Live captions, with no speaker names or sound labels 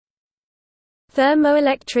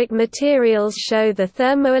Thermoelectric materials show the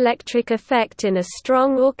thermoelectric effect in a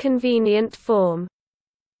strong or convenient form.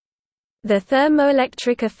 The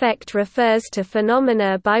thermoelectric effect refers to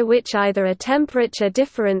phenomena by which either a temperature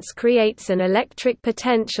difference creates an electric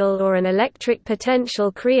potential or an electric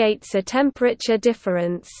potential creates a temperature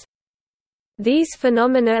difference. These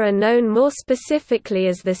phenomena are known more specifically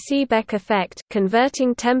as the Seebeck effect,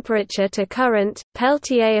 converting temperature to current,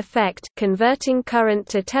 Peltier effect, converting current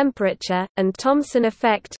to temperature, and Thomson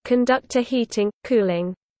effect, conductor heating,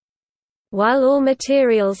 cooling. While all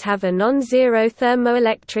materials have a non-zero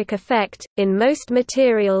thermoelectric effect, in most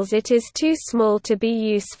materials it is too small to be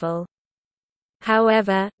useful.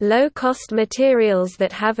 However, low-cost materials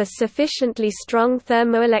that have a sufficiently strong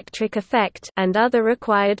thermoelectric effect and other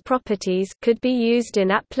required properties could be used in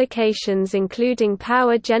applications including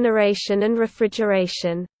power generation and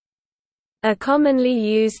refrigeration. A commonly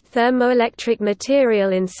used thermoelectric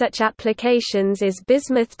material in such applications is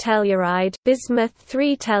bismuth telluride, bismuth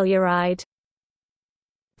 3-telluride.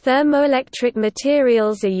 Thermoelectric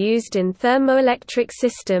materials are used in thermoelectric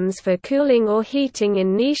systems for cooling or heating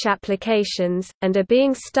in niche applications, and are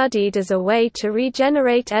being studied as a way to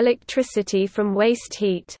regenerate electricity from waste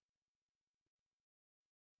heat.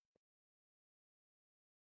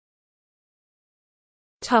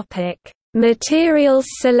 Materials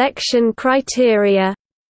selection criteria.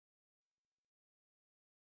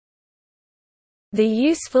 The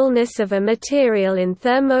usefulness of a material in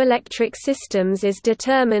thermoelectric systems is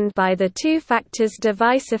determined by the two factors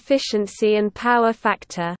device efficiency and power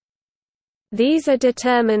factor. These are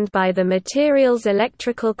determined by the material's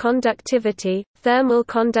electrical conductivity, thermal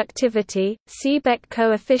conductivity, Seebeck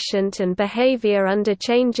coefficient and behavior under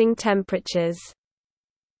changing temperatures.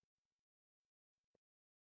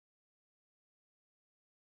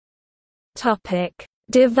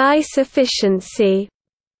 Device efficiency.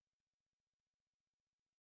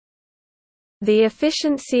 The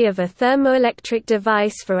efficiency of a thermoelectric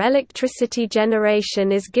device for electricity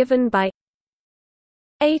generation is given by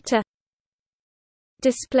eta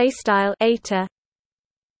eta,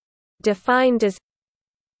 defined as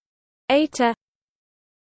eta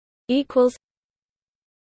equals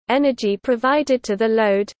energy provided to the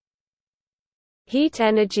load, heat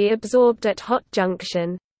energy absorbed at hot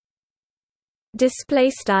junction. Display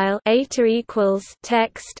style eta equals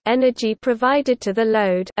text energy provided to the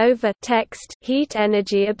load over text heat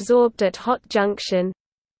energy absorbed at hot junction.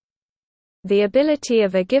 The ability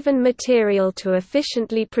of a given material to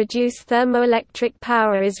efficiently produce thermoelectric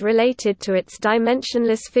power is related to its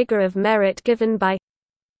dimensionless figure of merit given by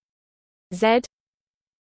Z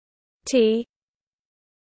T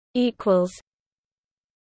equals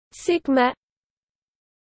sigma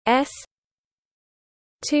S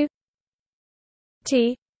 2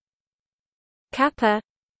 T kappa.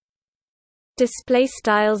 Display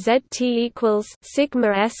style ZT equals sigma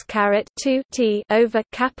S caret 2 T over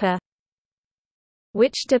kappa,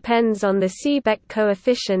 which depends on the Seebeck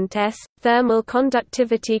coefficient S, thermal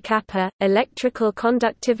conductivity kappa, electrical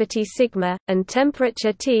conductivity sigma, and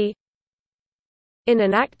temperature T. In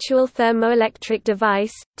an actual thermoelectric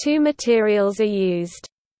device, two materials are used.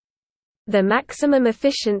 The maximum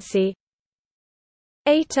efficiency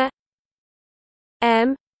eta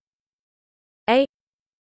M A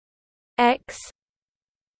X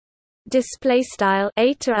display style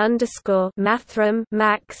eta underscore mathrm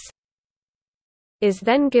max is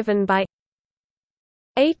then given by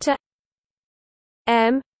eta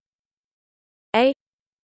M A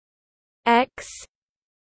X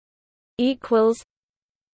equals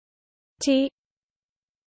T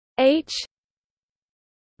H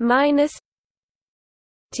minus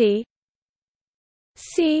T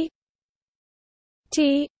C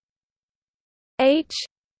T H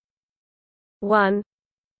 1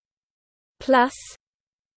 plus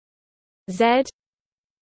Z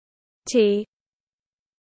T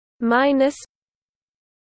minus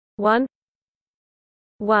 1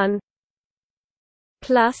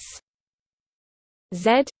 plus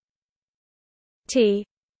Z T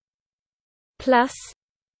plus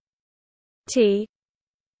T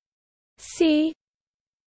C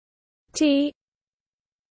T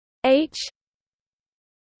H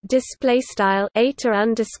display style eta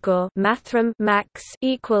underscore mathrm max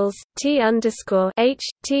equals T underscore H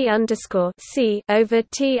T underscore C over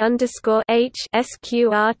T underscore H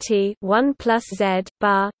sqrt 1 plus Z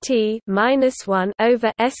bar T minus 1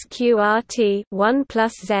 over sqrt 1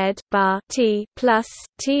 plus Z bar T plus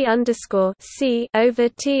T underscore C over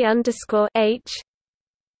T underscore H,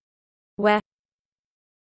 where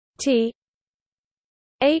T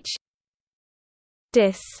H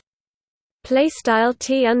dis play style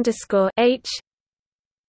T underscore H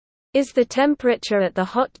is the temperature at the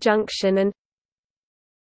hot junction, and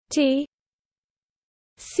T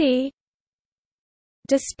C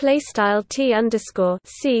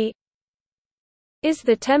 _T_C is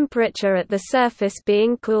the temperature at the surface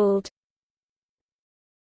being cooled.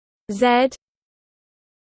 Z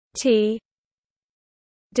T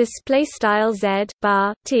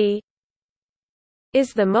 _Z_T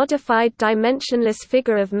is the modified dimensionless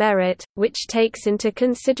figure of merit, which takes into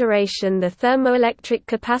consideration the thermoelectric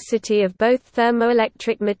capacity of both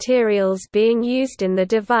thermoelectric materials being used in the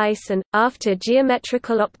device and, after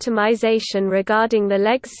geometrical optimization regarding the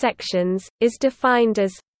legs sections, is defined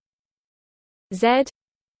as Z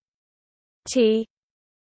T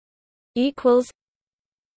equals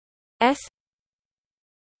S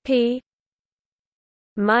P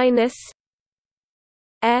minus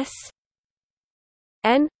S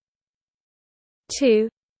N 2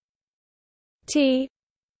 T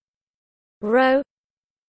rho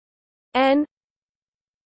N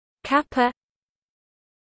kappa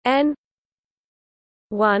N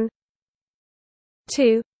 1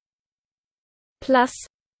 2 plus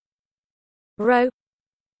rho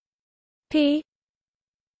P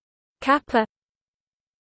kappa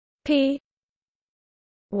P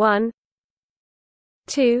 1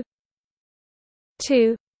 2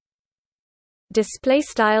 2 display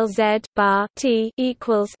style Z bar T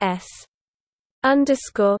equals S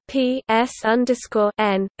underscore P S underscore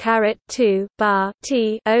N caret 2 bar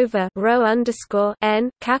T over rho underscore N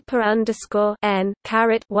kappa underscore N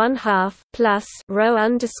caret 1/2 plus rho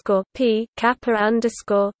underscore P kappa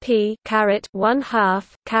underscore P caret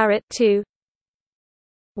 1/2 caret 2,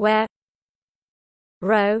 where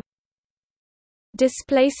rho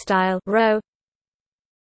display style rho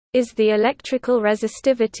is the electrical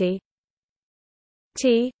resistivity,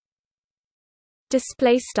 T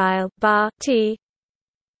display style bar T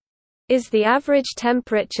is the average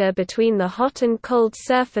temperature between the hot and cold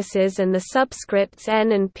surfaces, and the subscripts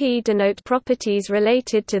N and P denote properties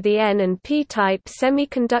related to the N and P type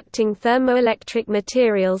semiconducting thermoelectric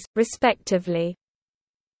materials, respectively.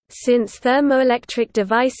 Since thermoelectric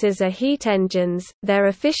devices are heat engines, their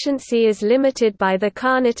efficiency is limited by the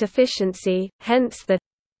Carnot efficiency, hence the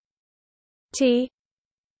T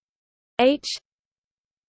H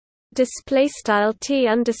display style T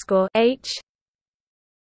underscore H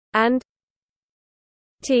and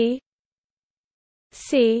T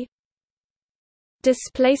C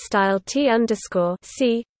display style T underscore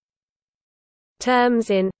C terms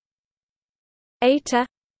in eta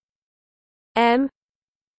M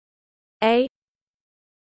A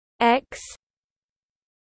X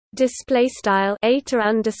display style eta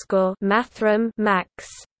underscore mathrm max.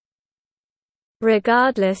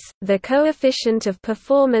 Regardless, the coefficient of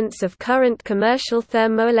performance of current commercial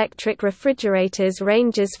thermoelectric refrigerators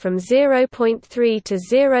ranges from 0.3 to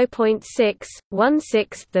 0.6,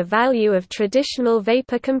 1/6 the value of traditional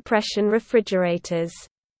vapor compression refrigerators.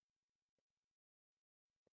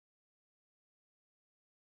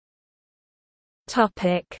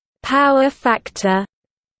 Power factor.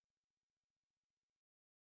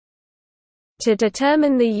 To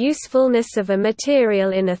determine the usefulness of a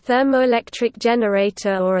material in a thermoelectric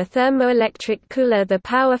generator or a thermoelectric cooler, the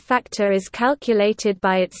power factor is calculated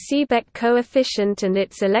by its Seebeck coefficient and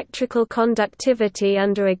its electrical conductivity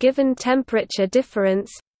under a given temperature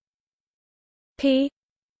difference P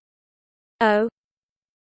O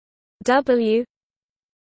W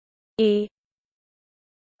E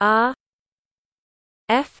R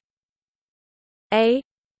F A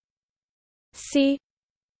C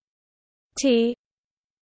T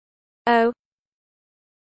O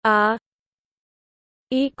R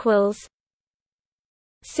equals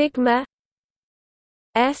sigma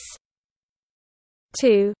S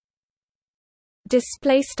 2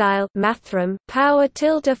 display style mathrm power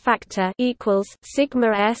tilde factor equals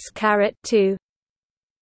sigma S caret 2,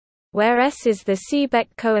 where S is the Seebeck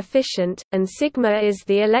coefficient and sigma is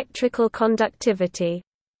the electrical conductivity.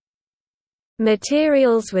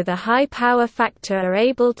 Materials with a high power factor are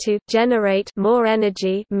able to generate more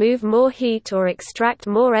energy, move more heat, or extract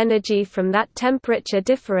more energy from that temperature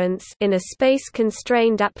difference in a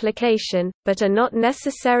space-constrained application, but are not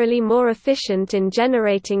necessarily more efficient in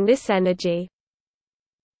generating this energy.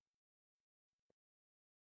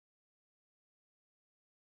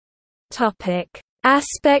 Topic: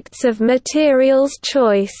 Aspects of materials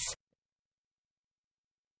choice.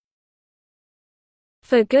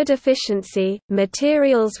 For good efficiency,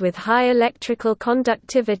 materials with high electrical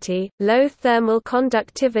conductivity, low thermal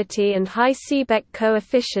conductivity and high Seebeck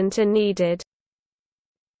coefficient are needed.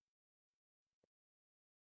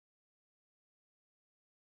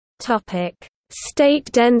 State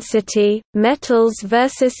density, metals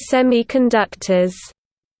versus semiconductors.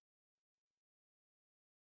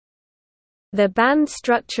 The band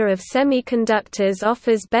structure of semiconductors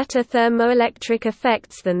offers better thermoelectric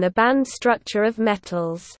effects than the band structure of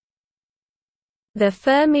metals. The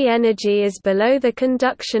Fermi energy is below the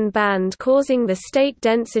conduction band, causing the state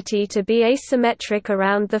density to be asymmetric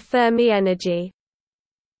around the Fermi energy.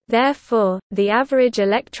 Therefore, the average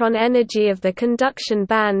electron energy of the conduction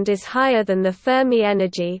band is higher than the Fermi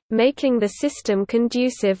energy, making the system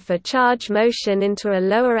conducive for charge motion into a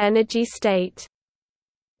lower energy state.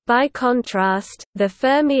 By contrast, the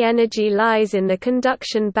Fermi energy lies in the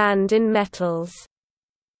conduction band in metals.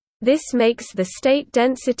 This makes the state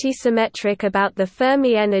density symmetric about the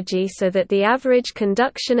Fermi energy so that the average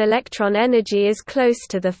conduction electron energy is close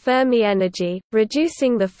to the Fermi energy,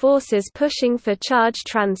 reducing the forces pushing for charge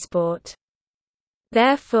transport.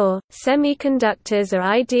 Therefore, semiconductors are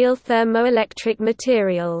ideal thermoelectric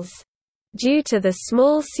materials. Due to the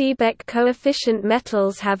small Seebeck coefficient,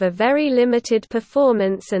 metals have a very limited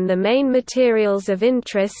performance, and the main materials of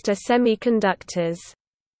interest are semiconductors.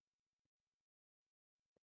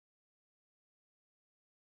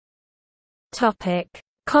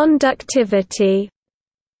 Conductivity.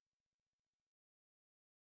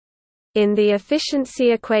 In the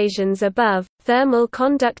efficiency equations above, thermal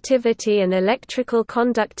conductivity and electrical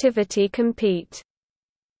conductivity compete.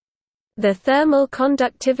 The thermal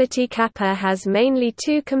conductivity kappa has mainly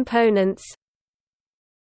two components: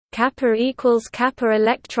 kappa equals kappa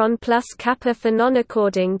electron plus kappa phonon.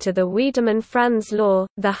 According to the Wiedemann-Franz law,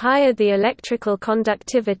 the higher the electrical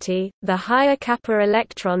conductivity, the higher kappa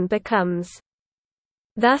electron becomes.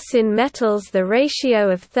 Thus in metals the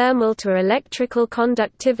ratio of thermal to electrical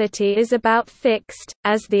conductivity is about fixed,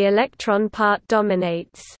 as the electron part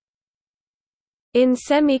dominates. In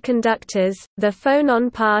semiconductors, the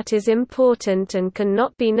phonon part is important and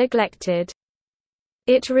cannot be neglected.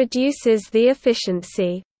 It reduces the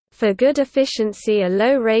efficiency. For good efficiency, a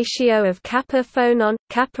low ratio of kappa phonon,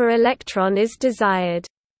 kappa electron is desired.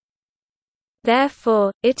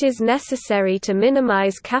 Therefore, it is necessary to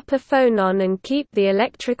minimize kappa phonon and keep the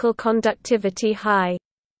electrical conductivity high.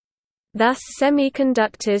 Thus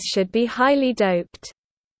semiconductors should be highly doped.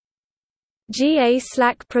 G. A.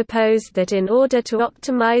 Slack proposed that in order to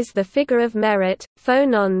optimize the figure of merit,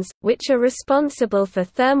 phonons, which are responsible for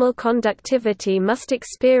thermal conductivity, must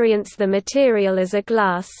experience the material as a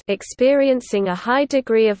glass, experiencing a high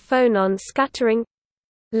degree of phonon scattering,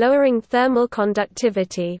 lowering thermal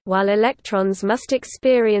conductivity, while electrons must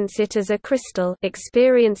experience it as a crystal,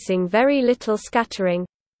 experiencing very little scattering,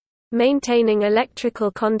 maintaining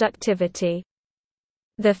electrical conductivity.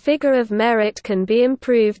 The figure of merit can be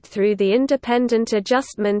improved through the independent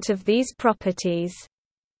adjustment of these properties.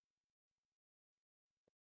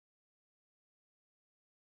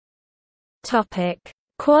 Topic: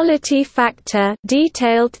 Quality factor,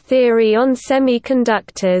 detailed theory on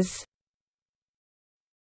semiconductors.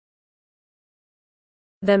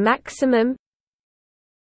 The maximum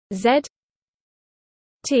Z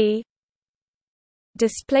T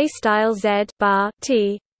display style Z bar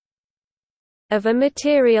T of a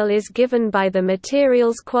material is given by the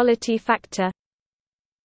material's quality factor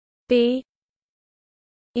B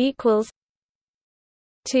equals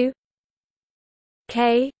 2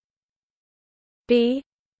 K B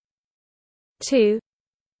 2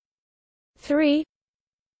 3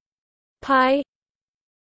 pi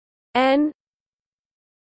N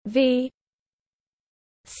V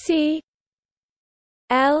C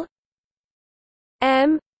L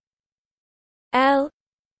M L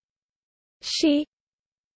She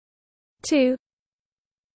 2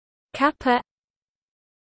 kappa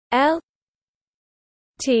L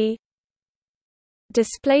T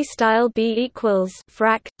display style B equals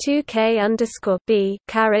frac 2K underscore B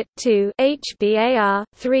caret 2 HBAR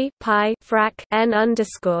 3 pi frac N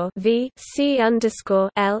underscore V C underscore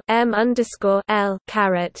L M underscore L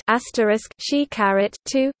caret asterisk She caret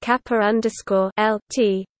 2 kappa underscore L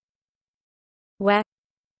T, where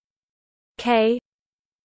K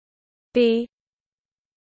B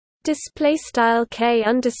display style K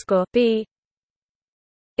underscore B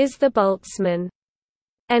is the Boltzmann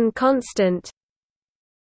N constant,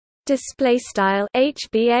 display style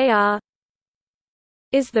HBAR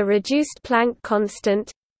is the reduced Planck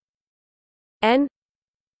constant, N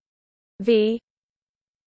V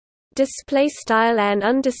display style N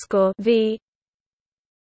underscore V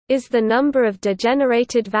is the number of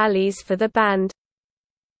degenerated valleys for the band,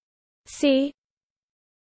 C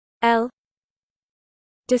L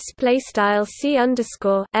display style C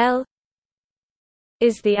underscore L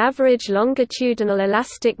is the average longitudinal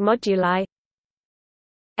elastic moduli,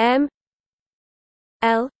 M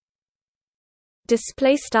L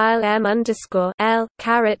display style M underscore L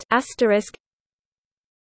caret asterisk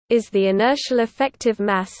is the inertial effective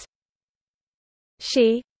mass.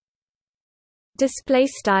 She display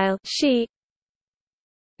style she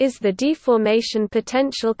is the deformation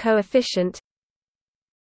potential coefficient.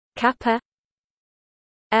 Kappa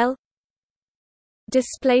L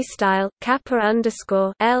display style kappa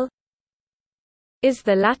underscore L is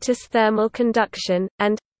the lattice thermal conduction,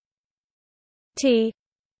 and T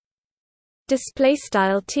display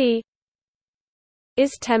style T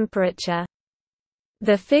is temperature.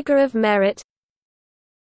 The figure of merit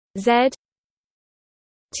Z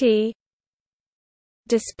T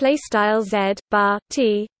display style Z bar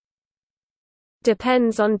T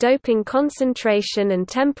depends on doping concentration and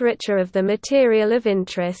temperature of the material of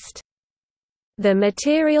interest. The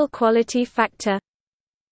material quality factor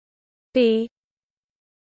B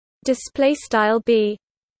display style B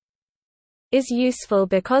is useful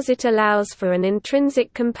because it allows for an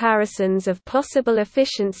intrinsic comparisons of possible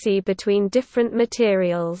efficiency between different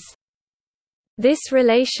materials. This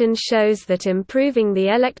relation shows that improving the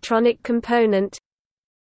electronic component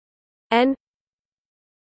N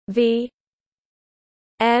V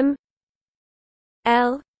M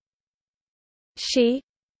L She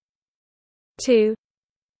 2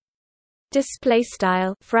 display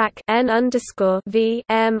style frac N underscore V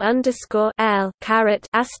M underscore L caret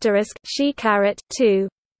asterisk She caret 2,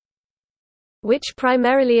 which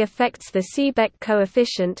primarily affects the Seebeck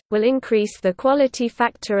coefficient, will increase the quality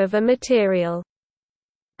factor of a material.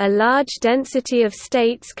 A large density of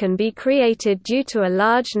states can be created due to a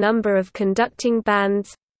large number of conducting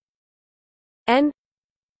bands N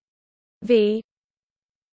V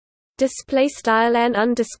display style N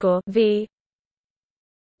underscore V,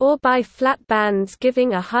 or by flat bands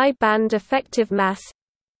giving a high band effective mass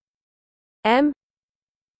M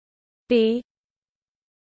B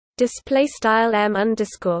display style M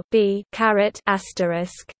underscore B caret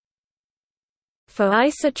asterisk. For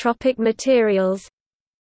isotropic materials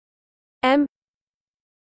M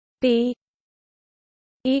B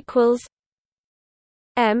equals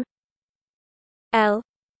M L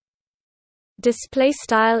display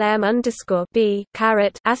style M underscore B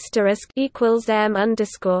caret asterisk equals M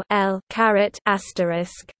underscore L caret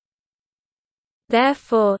asterisk.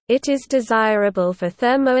 Therefore, it is desirable for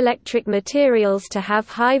thermoelectric materials to have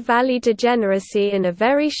high valley degeneracy in a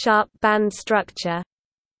very sharp band structure.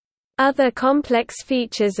 Other complex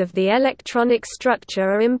features of the electronic structure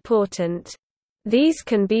are important. These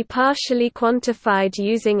can be partially quantified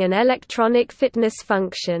using an electronic fitness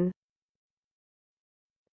function.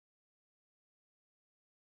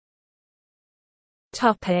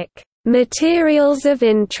 Topic: Materials of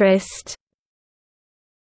interest.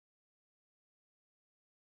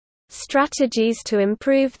 Strategies to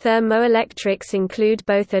improve thermoelectrics include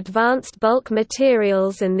both advanced bulk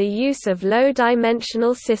materials and the use of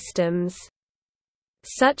low-dimensional systems.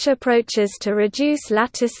 Such approaches to reduce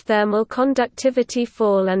lattice thermal conductivity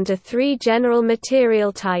fall under three general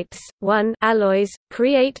material types: 1. Alloys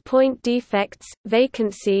create point defects,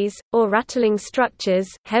 vacancies, or rattling structures,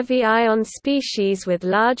 heavy ion species with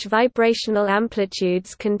large vibrational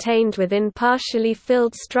amplitudes contained within partially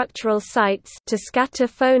filled structural sites to scatter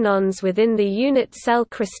phonons within the unit cell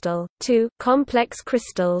crystal. 2. Complex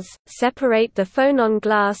crystals separate the phonon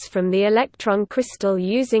glass from the electron crystal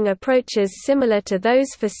using approaches similar to those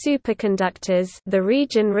for superconductors. The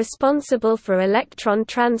region responsible for electron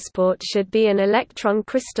transport should be an electron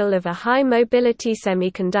crystal of a high mobility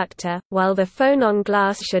semiconductor, while the phonon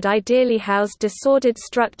glass should ideally house disordered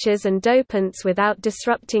structures and dopants without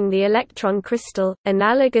disrupting the electron crystal,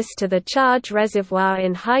 analogous to the charge reservoir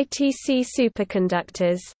in high Tc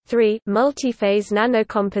superconductors. 3. Multiphase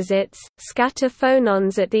nanocomposites scatter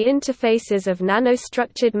phonons at the interfaces of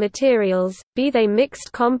nanostructured materials, be they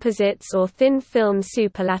mixed composites or thin film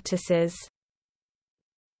superlattices.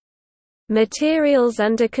 Materials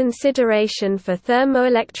under consideration for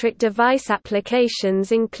thermoelectric device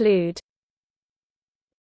applications include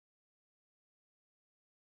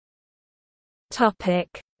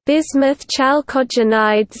Bismuth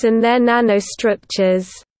chalcogenides and their nanostructures.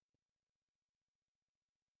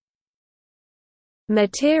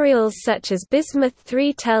 Materials such as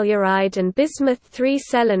bismuth-3 telluride and bismuth-3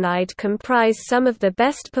 selenide comprise some of the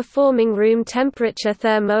best-performing room temperature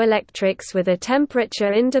thermoelectrics with a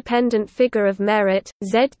temperature-independent figure of merit,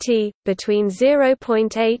 Zt, between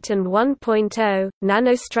 0.8 and 1.0.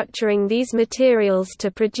 Nanostructuring these materials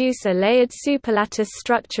to produce a layered superlattice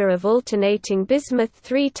structure of alternating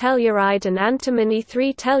bismuth-3 telluride and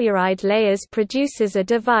antimony-3 telluride layers produces a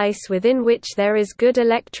device within which there is good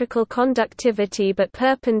electrical conductivity but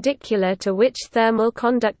perpendicular to which thermal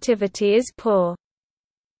conductivity is poor.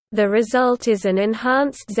 The result is an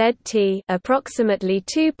enhanced ZT, approximately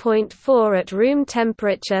 2.4 at room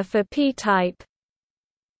temperature for p-type.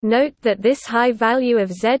 Note that this high value of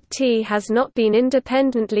ZT has not been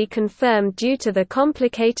independently confirmed due to the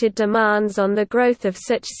complicated demands on the growth of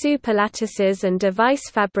such superlattices and device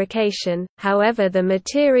fabrication. However, the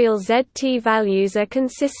material ZT values are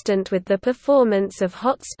consistent with the performance of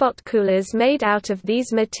hot spot coolers made out of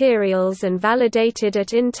these materials and validated at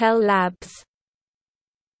Intel labs.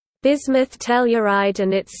 Bismuth telluride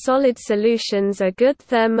and its solid solutions are good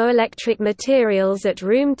thermoelectric materials at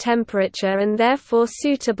room temperature and therefore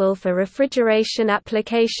suitable for refrigeration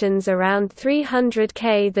applications around 300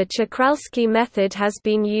 K. The Czochralski method has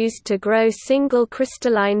been used to grow single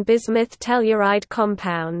crystalline bismuth telluride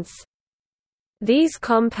compounds. These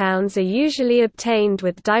compounds are usually obtained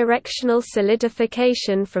with directional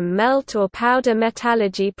solidification from melt or powder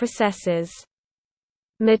metallurgy processes.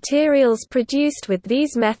 Materials produced with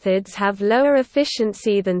these methods have lower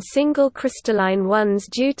efficiency than single crystalline ones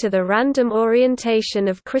due to the random orientation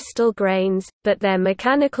of crystal grains, but their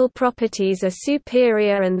mechanical properties are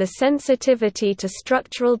superior and the sensitivity to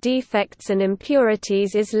structural defects and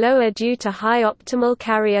impurities is lower due to high optimal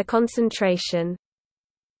carrier concentration.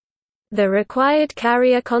 The required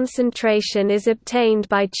carrier concentration is obtained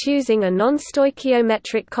by choosing a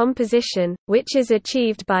non-stoichiometric composition, which is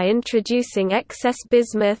achieved by introducing excess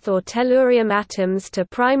bismuth or tellurium atoms to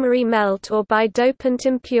primary melt or by dopant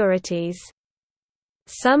impurities.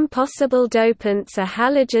 Some possible dopants are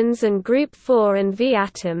halogens and group 4 and V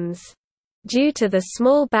atoms. Due to the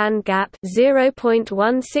small band gap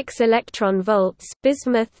 0.16 electron volts,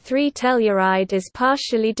 bismuth 3 telluride is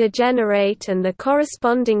partially degenerate and the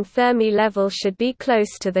corresponding Fermi level should be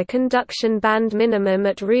close to the conduction band minimum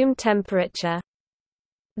at room temperature.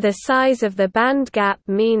 The size of the band gap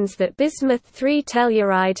means that bismuth 3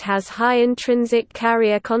 telluride has high intrinsic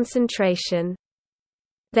carrier concentration.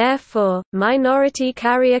 Therefore, minority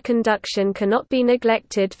carrier conduction cannot be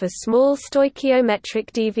neglected for small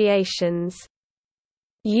stoichiometric deviations.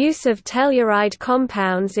 Use of telluride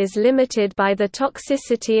compounds is limited by the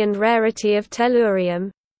toxicity and rarity of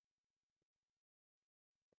tellurium.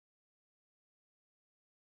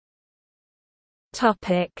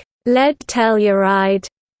 Lead telluride.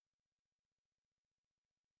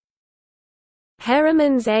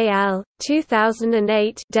 Heremans al.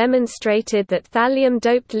 2008 demonstrated that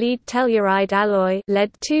thallium-doped lead telluride alloy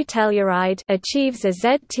lead-2 telluride achieves a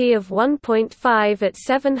ZT of 1.5 at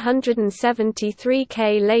 773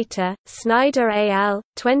 K. Later, Snyder al.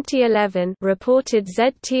 2011 reported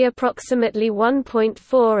ZT approximately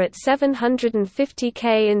 1.4 at 750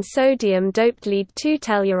 K in sodium-doped lead-2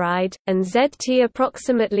 telluride, and ZT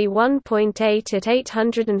approximately 1.8 at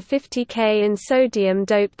 850 K in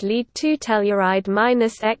sodium-doped lead-2 telluride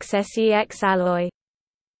minus XSEX alloy.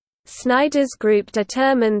 Snyder's group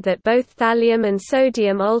determined that both thallium and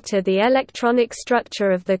sodium alter the electronic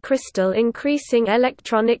structure of the crystal, increasing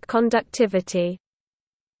electronic conductivity.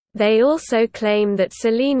 They also claim that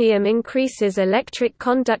selenium increases electric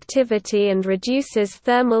conductivity and reduces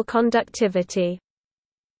thermal conductivity.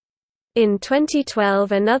 In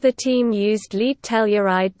 2012, another team used lead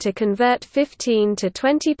telluride to convert 15 to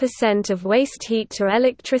 20% of waste heat to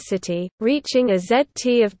electricity, reaching a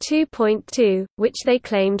ZT of 2.2, which they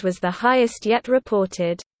claimed was the highest yet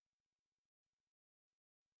reported.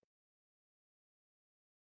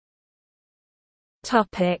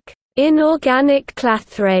 Inorganic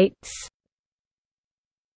clathrates.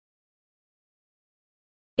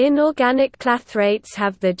 Inorganic clathrates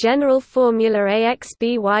have the general formula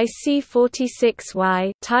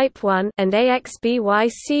AXBYC46Y type 1 and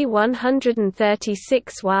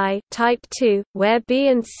AXBYC136Y type 2, where B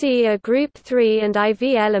and C are group 3 and IV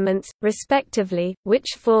elements, respectively,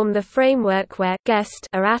 which form the framework where guest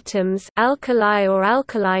are atoms, alkali or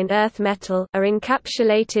alkaline earth metal, are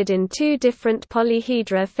encapsulated in two different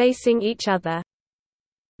polyhedra facing each other.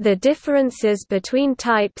 The differences between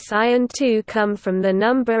types I and II come from the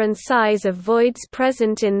number and size of voids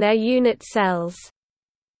present in their unit cells.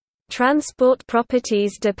 Transport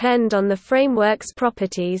properties depend on the framework's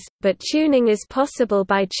properties, but tuning is possible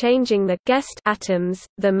by changing the guest atoms.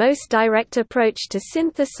 The most direct approach to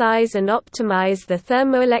synthesize and optimize the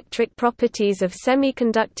thermoelectric properties of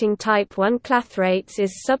semiconducting type 1 clathrates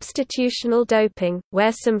is substitutional doping,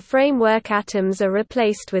 where some framework atoms are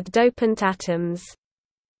replaced with dopant atoms.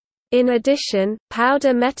 In addition,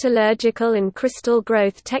 powder metallurgical and crystal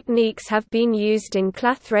growth techniques have been used in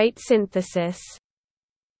clathrate synthesis.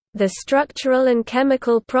 The structural and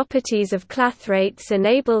chemical properties of clathrates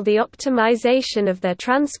enable the optimization of their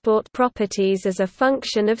transport properties as a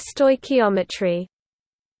function of stoichiometry.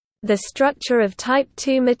 The structure of type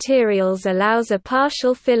II materials allows a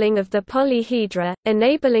partial filling of the polyhedra,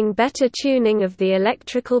 enabling better tuning of the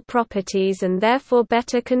electrical properties and therefore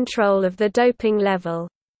better control of the doping level.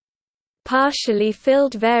 Partially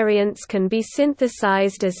filled variants can be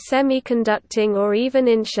synthesized as semiconducting or even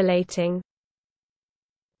insulating.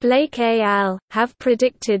 Blake et al. Have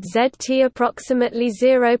predicted ZT approximately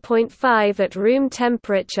 0.5 at room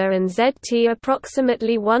temperature and ZT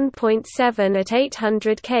approximately 1.7 at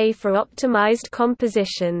 800 K for optimized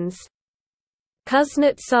compositions.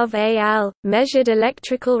 Kuznetsov et al. Measured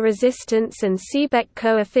electrical resistance and Seebeck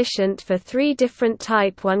coefficient for 3 different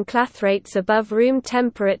type I clathrates above room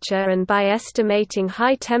temperature, and by estimating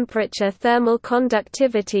high-temperature thermal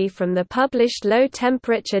conductivity from the published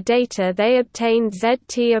low-temperature data they obtained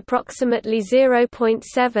ZT approximately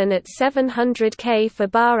 0.7 at 700 K for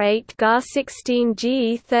bar 8 Gar 16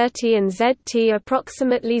 GE30 and ZT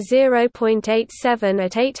approximately 0.87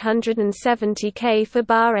 at 870 K for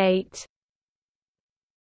bar 8.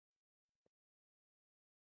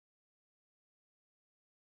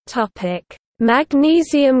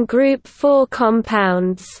 Magnesium group 4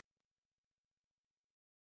 compounds.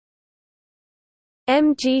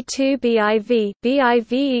 Mg2BiV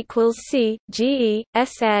BiV equals C, Ge,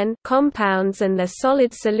 Sn compounds and their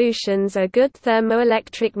solid solutions are good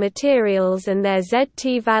thermoelectric materials, and their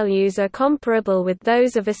ZT values are comparable with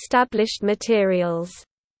those of established materials.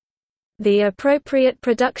 The appropriate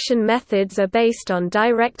production methods are based on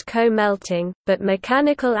direct co-melting, but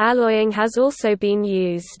mechanical alloying has also been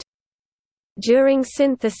used. During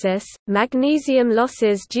synthesis, magnesium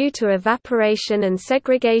losses due to evaporation and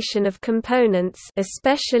segregation of components,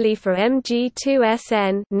 especially for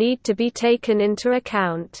Mg2Sn, need to be taken into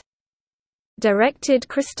account. Directed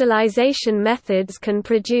crystallization methods can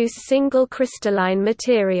produce single crystalline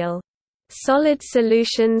material. Solid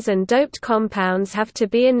solutions and doped compounds have to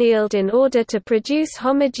be annealed in order to produce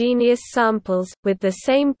homogeneous samples, with the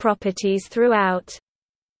same properties throughout.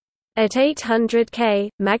 At 800 K,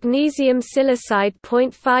 magnesium silicide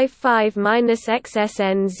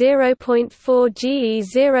 0.55-XSN 0.4 Ge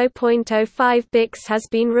 0.05 Bix has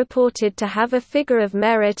been reported to have a figure of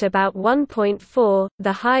merit about 1.4,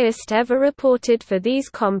 the highest ever reported for these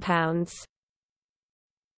compounds.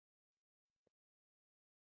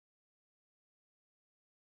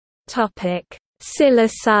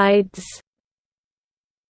 Silicides.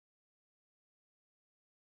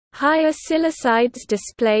 Higher silicides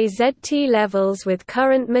display ZT levels with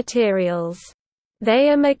current materials. They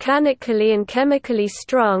are mechanically and chemically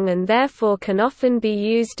strong and therefore can often be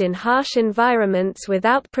used in harsh environments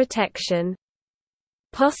without protection.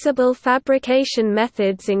 Possible fabrication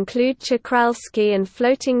methods include Czochralski and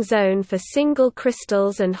floating zone for single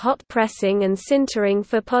crystals and hot pressing and sintering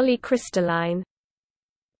for polycrystalline.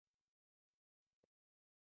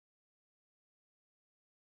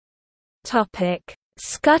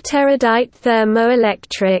 Skutterudite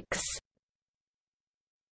thermoelectrics.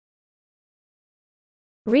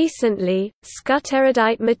 Recently,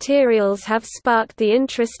 Skutterudite materials have sparked the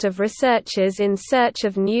interest of researchers in search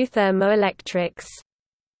of new thermoelectrics.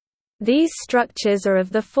 These structures are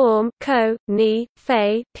of the form Co, Ni,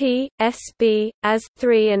 Fe, P, Sb, as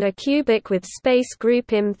 3 and are cubic with space group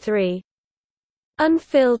Im3.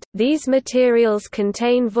 Unfilled, these materials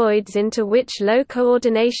contain voids into which low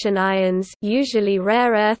coordination ions, usually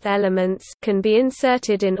rare earth elements, can be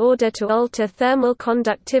inserted in order to alter thermal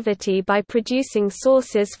conductivity by producing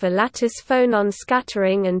sources for lattice phonon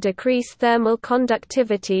scattering and decrease thermal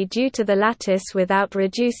conductivity due to the lattice without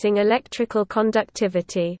reducing electrical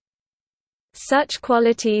conductivity. Such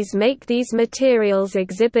qualities make these materials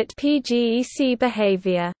exhibit PgEC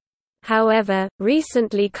behavior. However,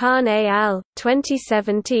 recently Khan et al.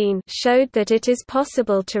 2017 showed that it is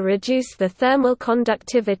possible to reduce the thermal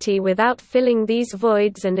conductivity without filling these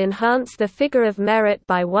voids and enhance the figure of merit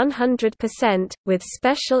by 100%, with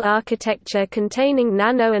special architecture containing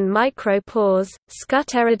nano and micro pores.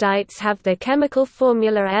 Skutterudites have the chemical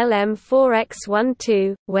formula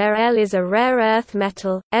Lm4x12, where L is a rare earth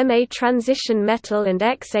metal, M a transition metal and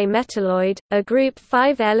X a metalloid, a group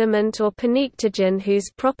 5 element or pnictogen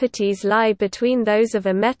whose properties lie between those of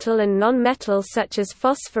a metal and non-metal such as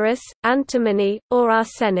phosphorus, antimony, or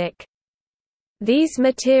arsenic. These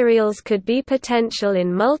materials could be potential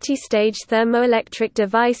in multi-stage thermoelectric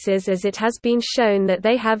devices, as it has been shown that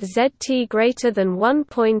they have ZT greater than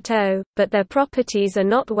 1.0, but their properties are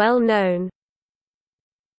not well known.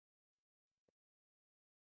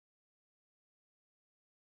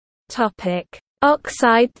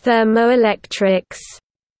 Oxide thermoelectrics.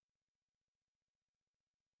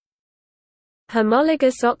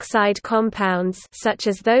 Homologous oxide compounds such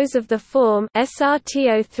as those of the form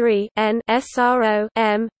SrTO3N SrO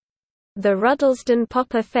the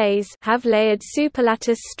Ruddlesden-Popper phase have layered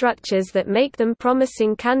superlattice structures that make them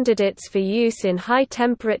promising candidates for use in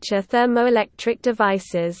high-temperature thermoelectric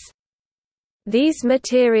devices. These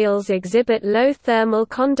materials exhibit low thermal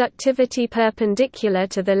conductivity perpendicular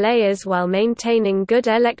to the layers while maintaining good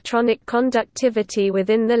electronic conductivity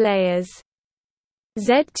within the layers.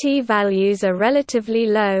 ZT values are relatively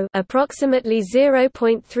low, approximately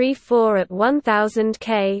 0.34 at 1000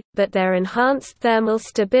 K, but their enhanced thermal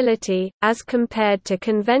stability, as compared to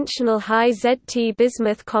conventional high ZT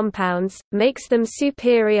bismuth compounds, makes them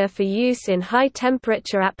superior for use in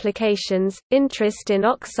high-temperature applications. Interest in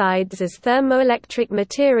oxides as thermoelectric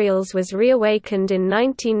materials was reawakened in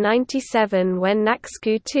 1997 when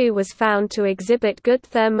NaCsO2 was found to exhibit good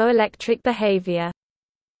thermoelectric behavior.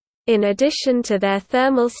 In addition to their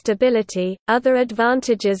thermal stability, other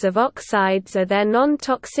advantages of oxides are their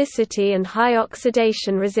non-toxicity and high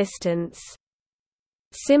oxidation resistance.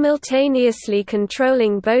 Simultaneously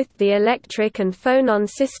controlling both the electric and phonon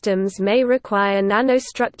systems may require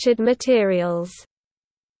nanostructured materials.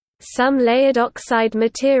 Some layered oxide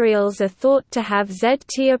materials are thought to have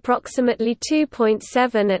ZT approximately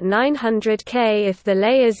 2.7 at 900 K. If the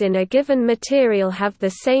layers in a given material have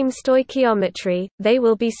the same stoichiometry, they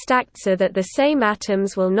will be stacked so that the same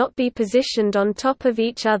atoms will not be positioned on top of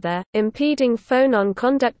each other, impeding phonon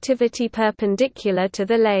conductivity perpendicular to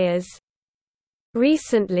the layers.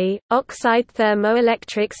 Recently, oxide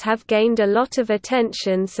thermoelectrics have gained a lot of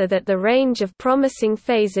attention so that the range of promising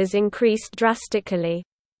phases increased drastically.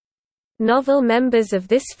 Novel members of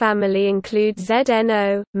this family include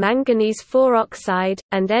ZNO, manganese 4 oxide,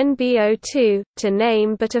 and NbO2, to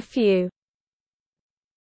name but a few.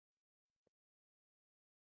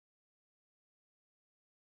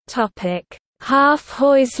 Half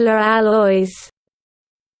Heusler alloys.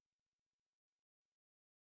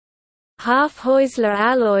 Half Heusler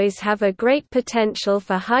alloys have a great potential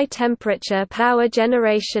for high-temperature power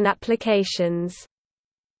generation applications.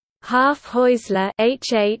 Half Heusler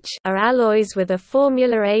 (HH) are alloys with a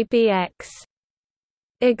formula ABX.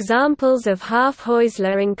 Examples of half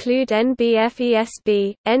Heusler include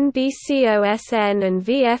NbFeSb, NbCOSN and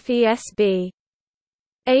VFeSb.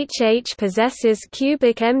 HH possesses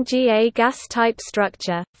cubic Mga gas-type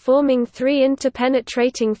structure, forming 3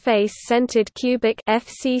 interpenetrating face-centered cubic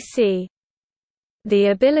FCC. The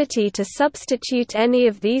ability to substitute any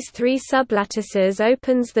of these 3 sublattices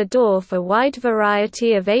opens the door for wide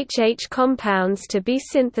variety of HH compounds to be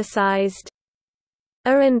synthesized.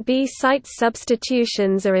 A and B site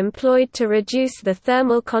substitutions are employed to reduce the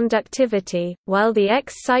thermal conductivity, while the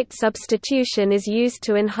X site substitution is used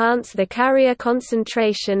to enhance the carrier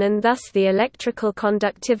concentration and thus the electrical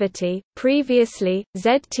conductivity. Previously,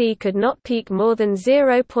 ZT could not peak more than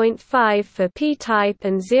 0.5 for p-type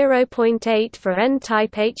and 0.8 for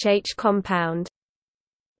n-type HH compound.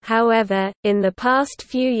 However, in the past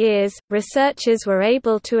few years, researchers were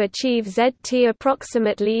able to achieve ZT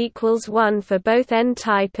approximately equals 1 for both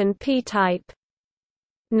N-type and P-type.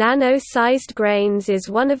 Nano-sized grains is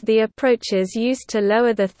one of the approaches used to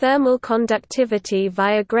lower the thermal conductivity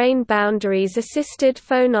via grain boundaries-assisted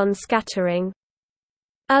phonon scattering.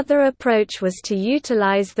 Other approach was to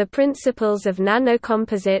utilize the principles of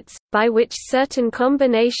nanocomposites, by which certain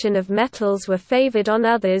combination of metals were favored on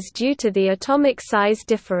others due to the atomic size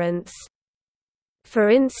difference. For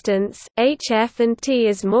instance, HF and T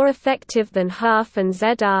is more effective than half and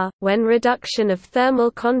ZR, when reduction of thermal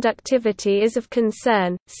conductivity is of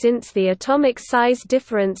concern, since the atomic size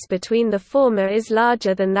difference between the former is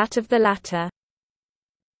larger than that of the latter.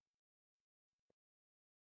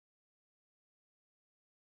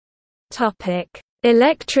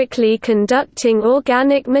 Electrically conducting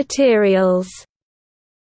organic materials.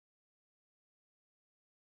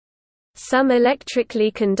 Some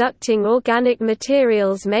electrically conducting organic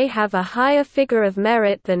materials may have a higher figure of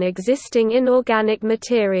merit than existing inorganic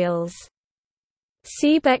materials.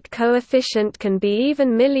 Seebeck coefficient can be even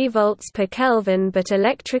millivolts per Kelvin, but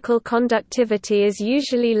electrical conductivity is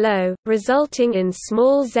usually low, resulting in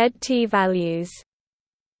small ZT values.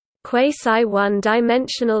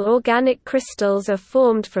 Quasi-one-dimensional organic crystals are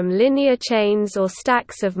formed from linear chains or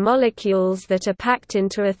stacks of molecules that are packed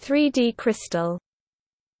into a 3D crystal.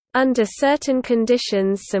 Under certain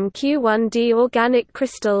conditions, some Q1D organic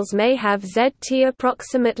crystals may have ZT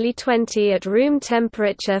approximately 20 at room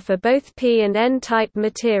temperature for both P and N-type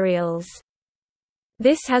materials.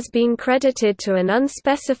 This has been credited to an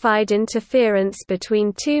unspecified interference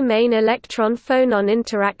between two main electron-phonon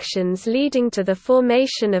interactions leading to the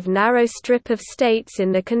formation of narrow strip of states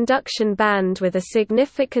in the conduction band with a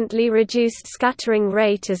significantly reduced scattering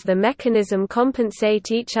rate as the mechanism compensate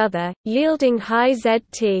each other, yielding high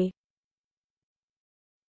ZT.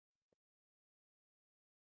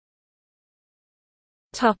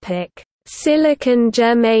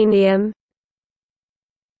 Silicon-germanium.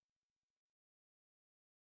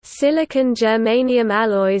 Silicon-germanium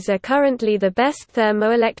alloys are currently the best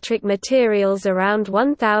thermoelectric materials around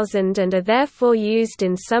 1000 and are therefore used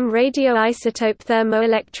in some radioisotope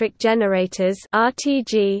thermoelectric generators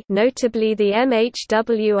 (RTG), notably the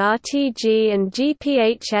MHW-RTG and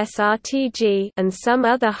GPHS-RTG, and some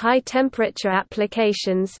other high-temperature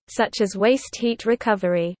applications, such as waste heat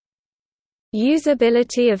recovery.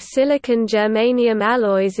 Usability of silicon-germanium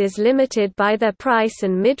alloys is limited by their price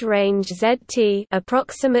and mid-range ZT,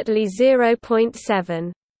 approximately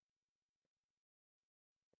 0.7.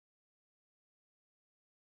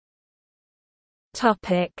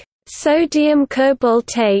 Topic: Sodium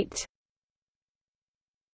cobaltate.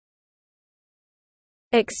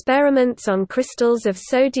 Experiments on crystals of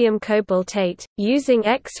sodium cobaltate, using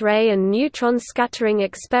X-ray and neutron scattering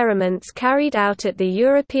experiments carried out at the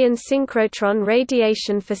European Synchrotron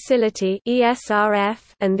Radiation Facility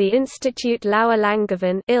and the Institut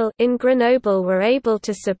Lauer-Langevin in Grenoble were able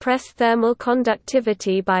to suppress thermal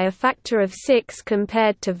conductivity by a factor of 6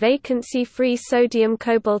 compared to vacancy-free sodium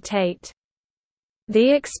cobaltate.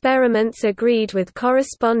 The experiments agreed with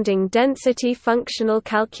corresponding density functional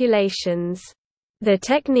calculations. The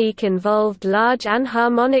technique involved large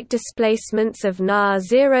anharmonic displacements of Na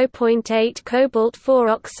 0.8 cobalt-4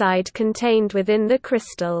 oxide contained within the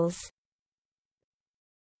crystals.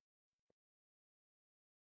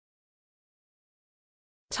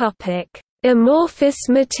 Amorphous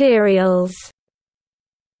materials.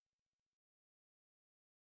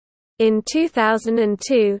 In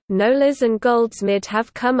 2002, Knowles and Goldsmid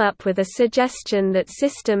have come up with a suggestion that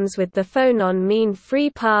systems with the phonon mean free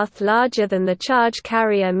path larger than the charge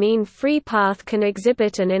carrier mean free path can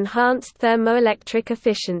exhibit an enhanced thermoelectric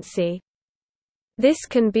efficiency. This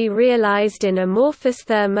can be realized in amorphous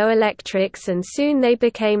thermoelectrics, and soon they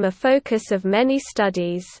became a focus of many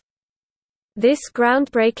studies. This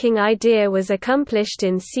groundbreaking idea was accomplished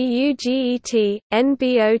in CuGeT,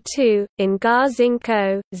 NbO2, in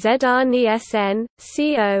Gar-Zinc-O, ZrNeSn,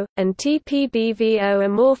 CO, and TPBVO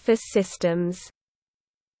amorphous systems.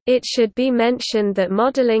 It should be mentioned that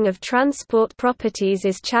modeling of transport properties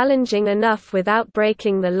is challenging enough without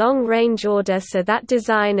breaking the long-range order, so that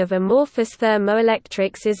design of amorphous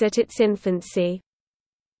thermoelectrics is at its infancy.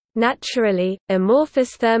 Naturally,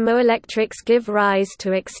 amorphous thermoelectrics give rise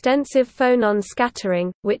to extensive phonon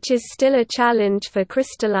scattering, which is still a challenge for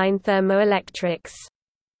crystalline thermoelectrics.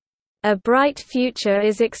 A bright future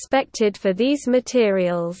is expected for these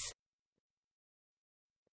materials.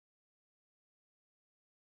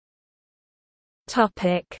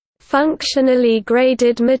 Functionally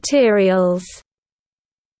graded materials.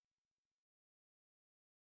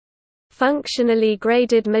 Functionally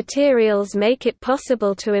graded materials make it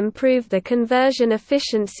possible to improve the conversion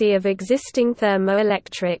efficiency of existing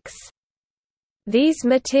thermoelectrics. These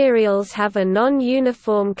materials have a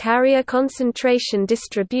non-uniform carrier concentration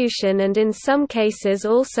distribution and in some cases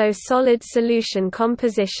also solid solution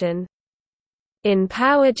composition. In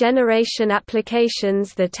power generation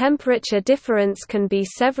applications, the temperature difference can be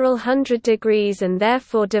several hundred degrees, and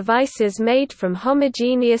therefore devices made from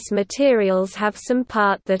homogeneous materials have some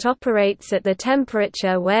part that operates at the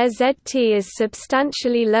temperature where ZT is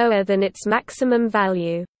substantially lower than its maximum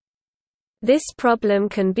value. This problem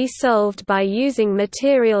can be solved by using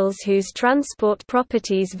materials whose transport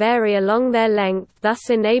properties vary along their length, thus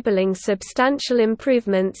enabling substantial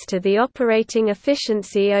improvements to the operating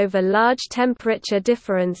efficiency over large temperature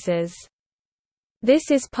differences. This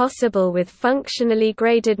is possible with functionally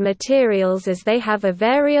graded materials as they have a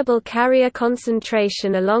variable carrier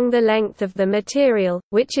concentration along the length of the material,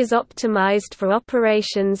 which is optimized for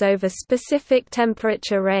operations over specific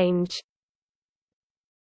temperature range.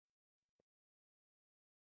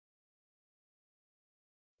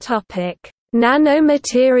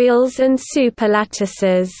 Nanomaterials and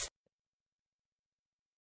superlattices.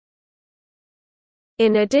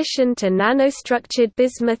 In addition to nanostructured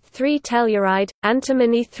bismuth 3-telluride,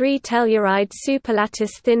 antimony 3-telluride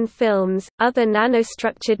superlattice thin films, other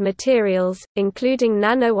nanostructured materials, including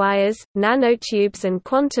nanowires, nanotubes and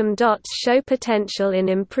quantum dots, show potential in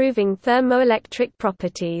improving thermoelectric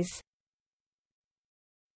properties.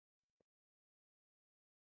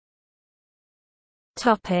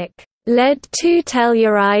 Lead-2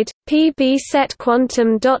 telluride, PbSeTe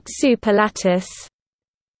quantum dot superlattice.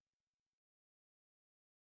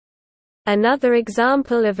 Another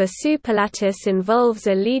example of a superlattice involves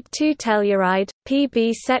a lead-2 telluride.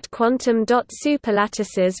 PbSeTe quantum dot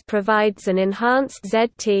superlattices provides an enhanced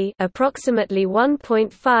ZT approximately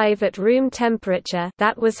 1.5 at room temperature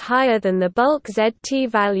that was higher than the bulk ZT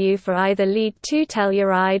value for either lead-2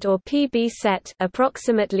 telluride or PbSeTe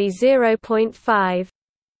approximately 0.5.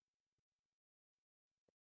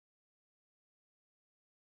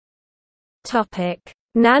 Topic: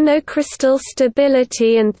 Nanocrystal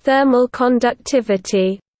stability and thermal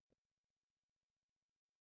conductivity.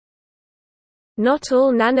 Not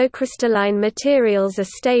all nanocrystalline materials are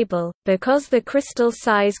stable, because the crystal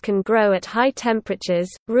size can grow at high temperatures,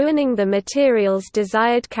 ruining the material's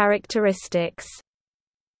desired characteristics.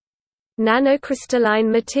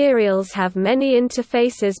 Nanocrystalline materials have many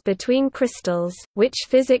interfaces between crystals, which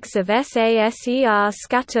physics of SASER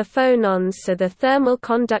scatter phonons so the thermal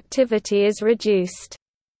conductivity is reduced.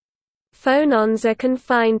 Phonons are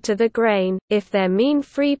confined to the grain, if their mean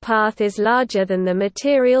free path is larger than the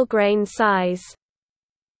material grain size.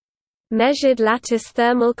 Measured lattice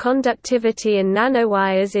thermal conductivity in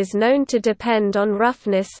nanowires is known to depend on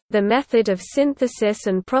roughness, the method of synthesis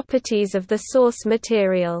and properties of the source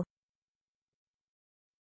material.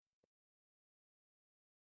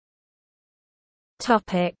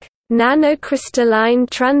 Nanocrystalline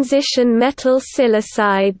transition metal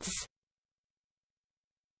silicides.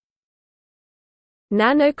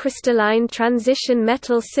 Nanocrystalline transition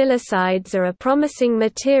metal silicides are a promising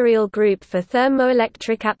material group for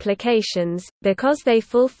thermoelectric applications, because they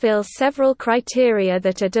fulfill several criteria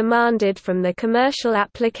that are demanded from the commercial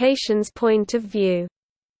applications point of view.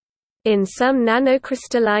 In some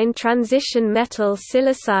nanocrystalline transition metal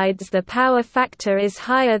silicides the power factor is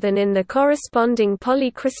higher than in the corresponding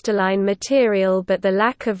polycrystalline material, but the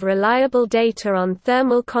lack of reliable data on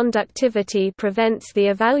thermal conductivity prevents the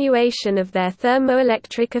evaluation of their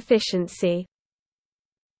thermoelectric efficiency.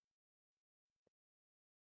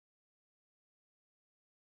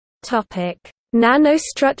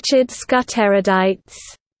 Nanostructured skutterudites.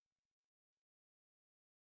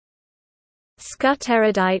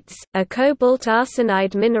 Skutterudites, a cobalt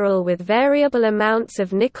arsenide mineral with variable amounts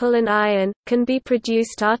of nickel and iron, can be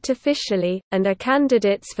produced artificially, and are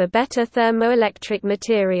candidates for better thermoelectric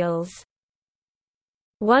materials.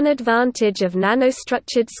 One advantage of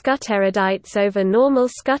nanostructured skutterudites over normal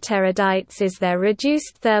skutterudites is their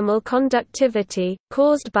reduced thermal conductivity,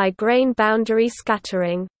 caused by grain boundary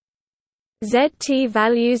scattering. ZT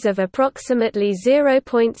values of approximately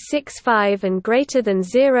 0.65 and greater than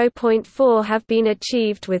 0.4 have been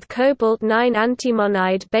achieved with cobalt-9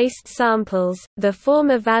 antimonide-based samples. The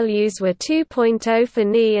former values were 2.0 for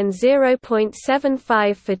Ni and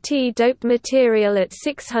 0.75 for T-doped material at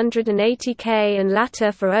 680 K and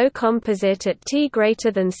latter for O composite at T greater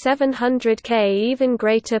than 700 K. Even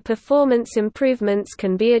greater performance improvements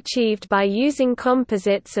can be achieved by using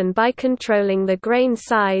composites and by controlling the grain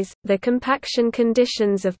size, the compaction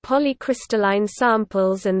conditions of polycrystalline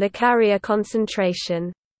samples and the carrier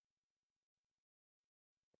concentration.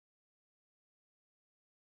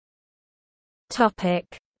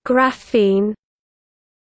 Graphene.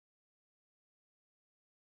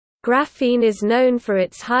 Graphene is known for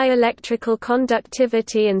its high electrical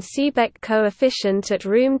conductivity and Seebeck coefficient at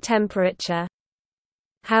room temperature.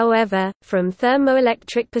 However, from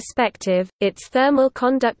thermoelectric perspective, its thermal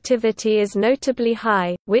conductivity is notably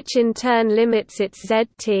high, which in turn limits its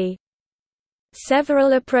ZT.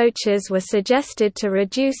 Several approaches were suggested to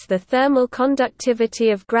reduce the thermal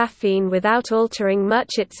conductivity of graphene without altering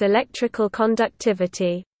much its electrical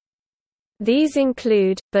conductivity. These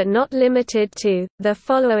include, but not limited to, the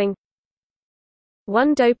following: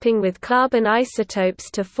 1. Doping with carbon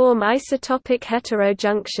isotopes to form isotopic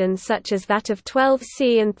heterojunction such as that of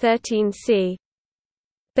 12C and 13C.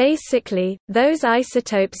 Basically, those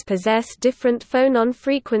isotopes possess different phonon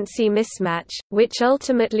frequency mismatch, which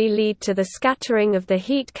ultimately lead to the scattering of the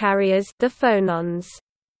heat carriers, the phonons.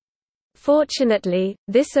 Fortunately,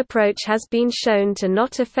 this approach has been shown to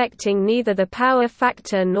not affecting neither the power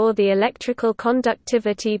factor nor the electrical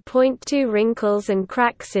conductivity. 2 Wrinkles and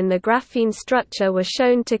cracks in the graphene structure were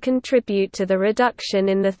shown to contribute to the reduction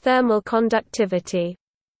in the thermal conductivity.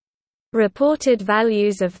 Reported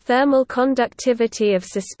values of thermal conductivity of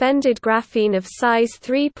suspended graphene of size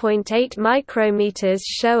 3.8 micrometers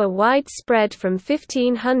show a wide spread from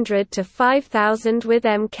 1500 to 5000 with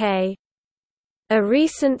Mk. A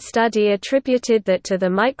recent study attributed that to the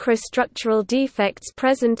microstructural defects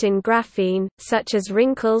present in graphene, such as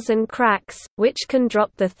wrinkles and cracks, which can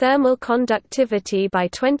drop the thermal conductivity by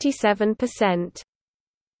 27%.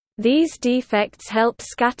 These defects help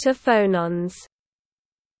scatter phonons.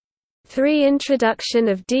 3. Introduction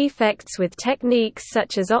of defects with techniques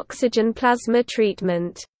such as oxygen plasma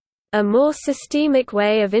treatment. A more systemic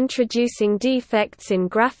way of introducing defects in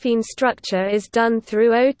graphene structure is done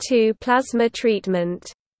through O2 plasma treatment.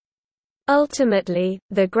 Ultimately,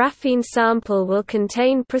 the graphene sample will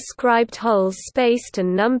contain prescribed holes spaced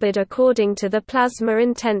and numbered according to the plasma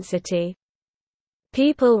intensity.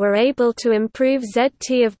 People were able to improve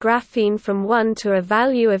ZT of graphene from 1 to a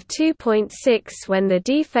value of 2.6 when the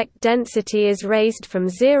defect density is raised from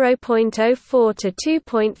 0.04 to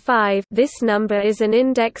 2.5. This number is an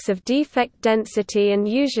index of defect density and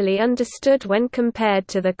usually understood when compared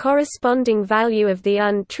to the corresponding value of the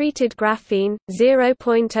untreated graphene,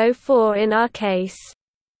 0.04 in our case.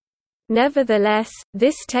 Nevertheless,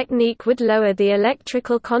 this technique would lower the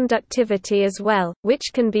electrical conductivity as well, which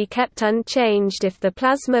can be kept unchanged if the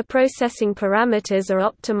plasma processing parameters are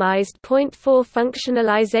optimized. 0.4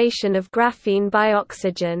 Functionalization of graphene by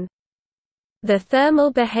oxygen. The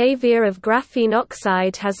thermal behavior of graphene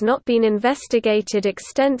oxide has not been investigated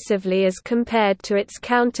extensively as compared to its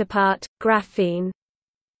counterpart, graphene.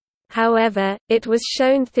 However, it was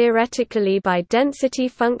shown theoretically by density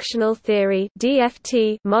functional theory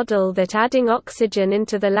 (DFT) model that adding oxygen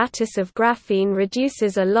into the lattice of graphene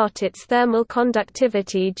reduces a lot its thermal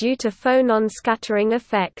conductivity due to phonon scattering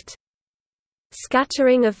effect.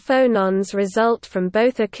 Scattering of phonons result from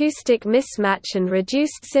both acoustic mismatch and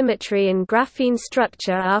reduced symmetry in graphene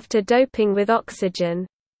structure after doping with oxygen.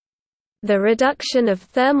 The reduction of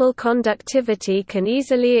thermal conductivity can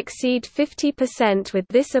easily exceed 50% with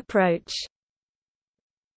this approach.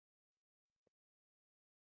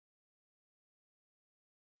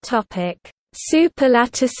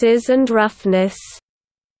 Superlattices and roughness.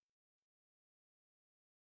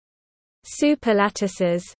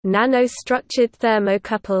 Superlattices, nanostructured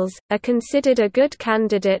thermocouples, are considered a good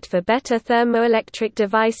candidate for better thermoelectric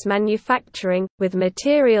device manufacturing, with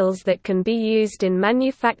materials that can be used in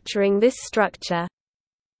manufacturing this structure.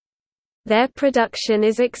 Their production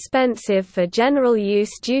is expensive for general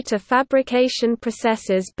use due to fabrication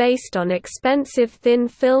processes based on expensive thin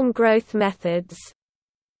film growth methods.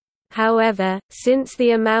 However, since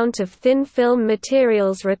the amount of thin film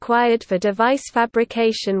materials required for device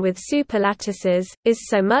fabrication with superlattices, is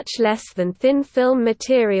so much less than thin film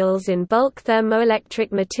materials in bulk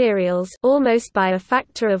thermoelectric materials, almost by a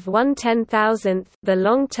factor of 1/10,000th, the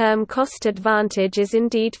long-term cost advantage is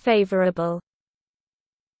indeed favorable.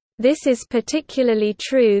 This is particularly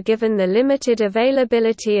true given the limited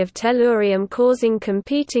availability of tellurium, causing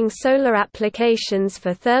competing solar applications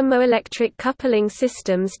for thermoelectric coupling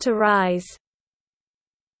systems to rise.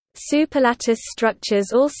 Superlattice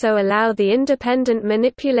structures also allow the independent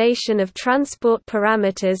manipulation of transport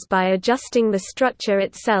parameters by adjusting the structure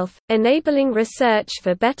itself, enabling research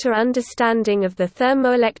for better understanding of the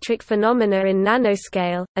thermoelectric phenomena in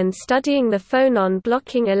nanoscale, and studying the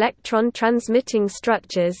phonon-blocking electron-transmitting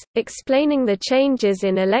structures, explaining the changes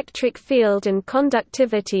in electric field and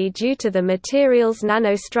conductivity due to the material's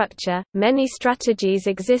nanostructure. Many strategies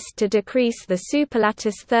exist to decrease the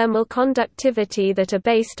superlattice thermal conductivity that are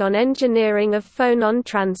based on engineering of phonon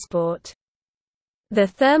transport. The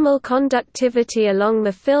thermal conductivity along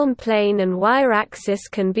the film plane and wire axis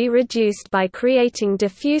can be reduced by creating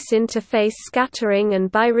diffuse interface scattering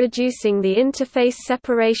and by reducing the interface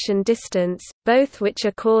separation distance, both which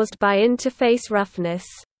are caused by interface roughness.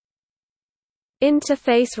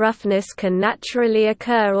 Interface roughness can naturally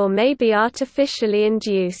occur or may be artificially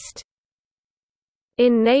induced.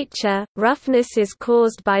 In nature, roughness is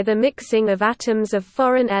caused by the mixing of atoms of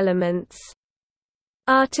foreign elements.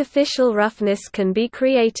 Artificial roughness can be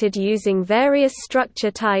created using various structure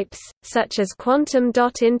types, such as quantum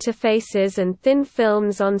dot interfaces and thin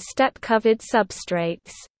films on step-covered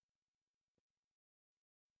substrates.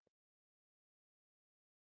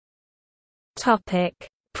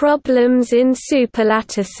 Problems in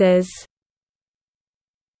superlattices.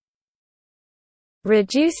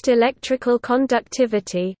 Reduced electrical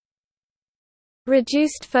conductivity.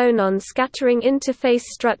 Reduced phonon scattering interface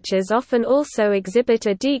structures often also exhibit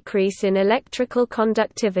a decrease in electrical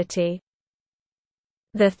conductivity.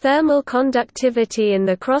 The thermal conductivity in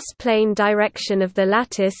the cross-plane direction of the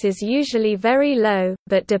lattice is usually very low,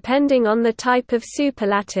 but depending on the type of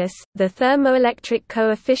superlattice, the thermoelectric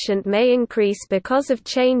coefficient may increase because of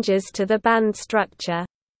changes to the band structure.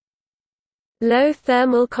 Low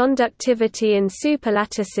thermal conductivity in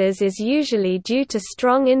superlattices is usually due to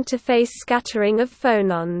strong interface scattering of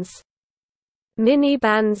phonons.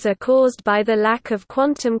 Minibands are caused by the lack of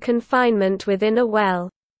quantum confinement within a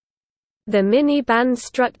well. The miniband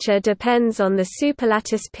structure depends on the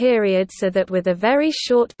superlattice period, so that with a very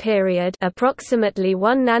short period, approximately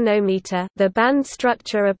 1 nanometer, the band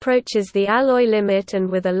structure approaches the alloy limit, and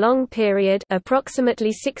with a long period,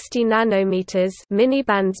 approximately 60 nanometers,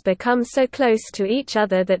 minibands become so close to each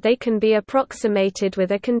other that they can be approximated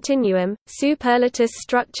with a continuum. Superlattice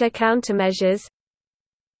structure countermeasures.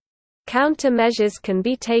 Countermeasures can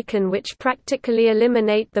be taken which practically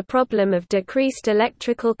eliminate the problem of decreased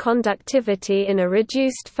electrical conductivity in a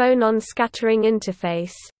reduced phonon scattering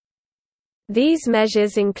interface. These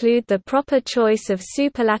measures include the proper choice of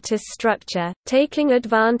superlattice structure, taking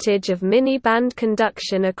advantage of mini-band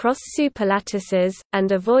conduction across superlattices,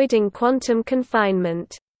 and avoiding quantum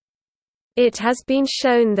confinement. It has been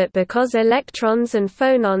shown that because electrons and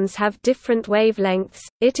phonons have different wavelengths,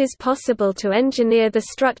 it is possible to engineer the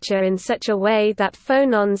structure in such a way that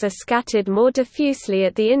phonons are scattered more diffusely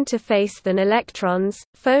at the interface than electrons.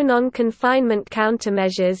 Phonon confinement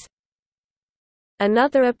countermeasures.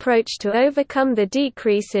 Another approach to overcome the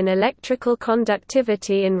decrease in electrical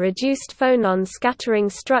conductivity in reduced phonon scattering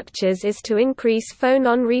structures is to increase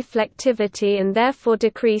phonon reflectivity and therefore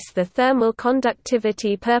decrease the thermal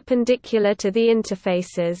conductivity perpendicular to the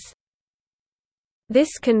interfaces.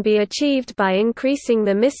 This can be achieved by increasing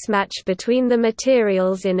the mismatch between the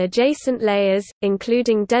materials in adjacent layers,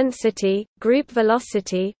 including density, group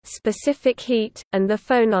velocity, specific heat, and the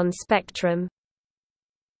phonon spectrum.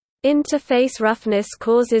 Interface roughness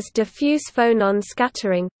causes diffuse phonon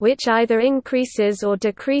scattering, which either increases or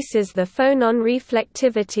decreases the phonon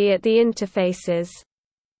reflectivity at the interfaces.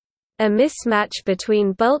 A mismatch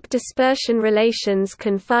between bulk dispersion relations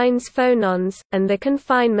confines phonons, and the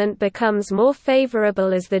confinement becomes more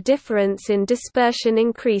favorable as the difference in dispersion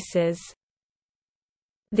increases.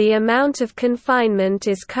 The amount of confinement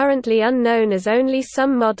is currently unknown, as only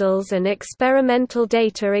some models and experimental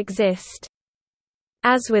data exist.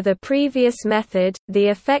 As with a previous method, the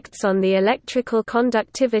effects on the electrical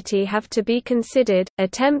conductivity have to be considered.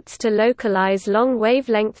 Attempts to localize long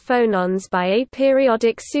wavelength phonons by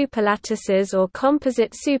aperiodic superlattices or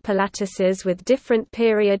composite superlattices with different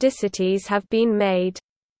periodicities have been made.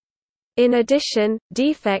 In addition,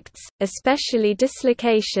 defects, especially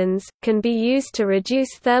dislocations, can be used to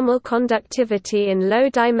reduce thermal conductivity in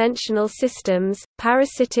low-dimensional systems.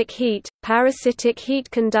 Parasitic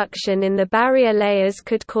heat conduction in the barrier layers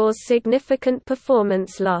could cause significant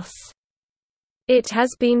performance loss. It has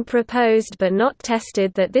been proposed but not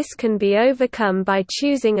tested that this can be overcome by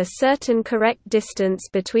choosing a certain correct distance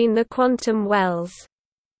between the quantum wells.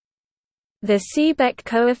 The Seebeck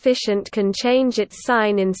coefficient can change its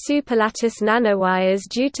sign in superlattice nanowires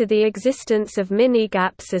due to the existence of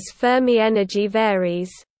minigaps as Fermi energy varies.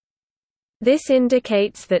 This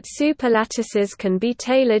indicates that superlattices can be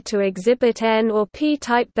tailored to exhibit N or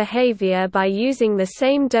P-type behavior by using the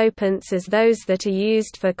same dopants as those that are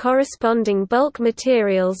used for corresponding bulk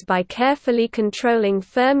materials by carefully controlling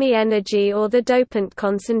Fermi energy or the dopant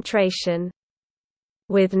concentration.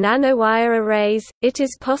 With nanowire arrays, it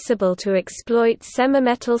is possible to exploit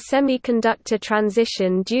semimetal semiconductor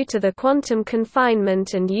transition due to the quantum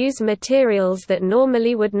confinement and use materials that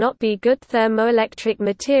normally would not be good thermoelectric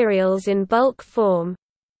materials in bulk form.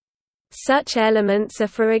 Such elements are,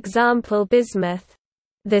 for example, bismuth.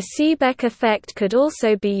 The Seebeck effect could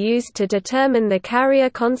also be used to determine the carrier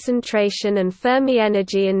concentration and Fermi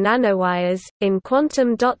energy in nanowires. In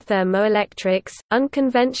quantum dot thermoelectrics,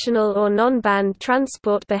 unconventional or non-band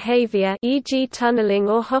transport behavior, e.g. tunneling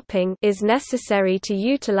or hopping, is necessary to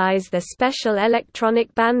utilize the special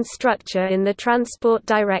electronic band structure in the transport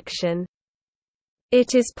direction.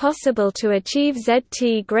 It is possible to achieve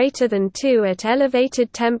Zt greater than 2 at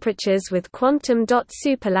elevated temperatures with quantum dot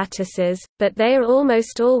superlattices, but they are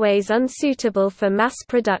almost always unsuitable for mass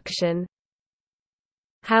production.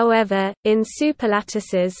 However, in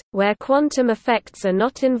superlattices, where quantum effects are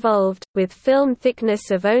not involved, with film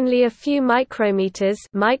thickness of only a few micrometers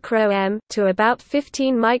 (micro-m) to about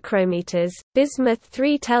 15 micrometers, bismuth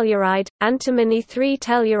 3-telluride, antimony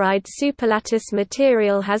 3-telluride superlattice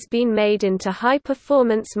material has been made into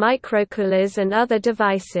high-performance microcoolers and other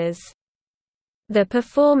devices. The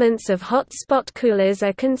performance of hot spot coolers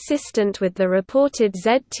are consistent with the reported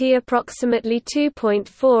Zt. Approximately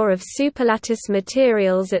 2.4 of superlattice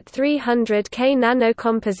materials at 300 K.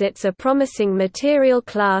 Nanocomposites are promising material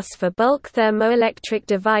class for bulk thermoelectric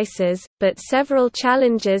devices, but several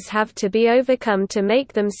challenges have to be overcome to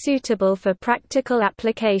make them suitable for practical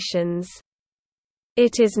applications.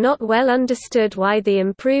 It is not well understood why the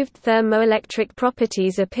improved thermoelectric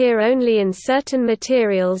properties appear only in certain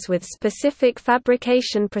materials with specific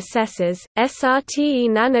fabrication processes. SRTE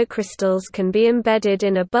nanocrystals can be embedded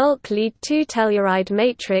in a bulk lead-2 telluride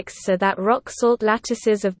matrix so that rock salt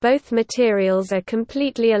lattices of both materials are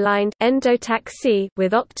completely aligned endotaxy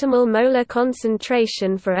with optimal molar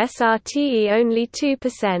concentration for SRTE only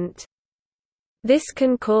 2%. This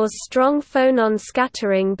can cause strong phonon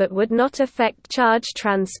scattering but would not affect charge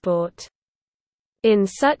transport. In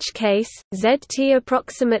such case, ZT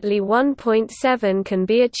approximately 1.7 can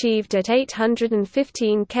be achieved at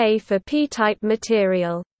 815 K for p-type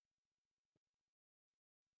material.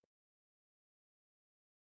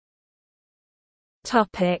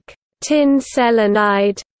 Tin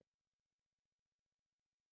selenide.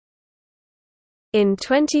 In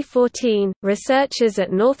 2014, researchers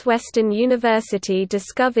at Northwestern University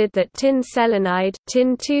discovered that tin selenide,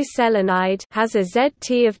 tin-2 selenide has a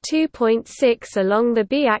ZT of 2.6 along the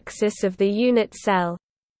B-axis of the unit cell.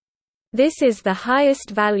 This is the highest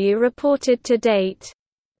value reported to date.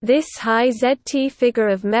 This high ZT figure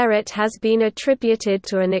of merit has been attributed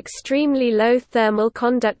to an extremely low thermal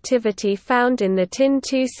conductivity found in the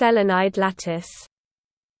tin-2 selenide lattice.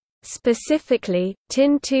 Specifically,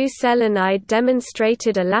 tin-2 selenide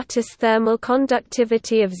demonstrated a lattice thermal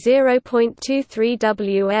conductivity of 0.23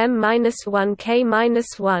 Wm-1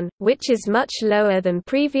 K-1, which is much lower than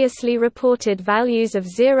previously reported values of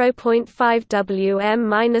 0.5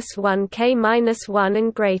 Wm-1 K-1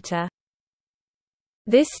 and greater.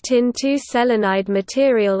 This tin-2 selenide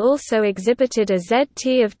material also exhibited a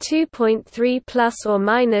ZT of 2.3 plus or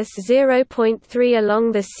minus 0.3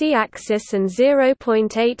 along the C-axis and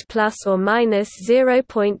 0.8 plus or minus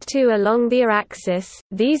 0.2 along the Y-axis.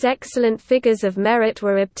 These excellent figures of merit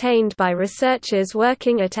were obtained by researchers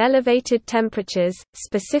working at elevated temperatures,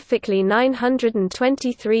 specifically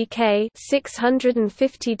 923 K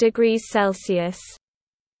 (650 degrees Celsius).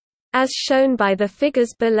 As shown by the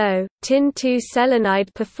figures below, tin-2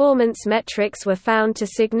 selenide performance metrics were found to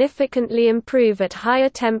significantly improve at higher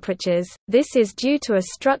temperatures. This is due to a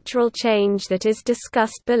structural change that is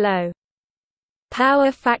discussed below.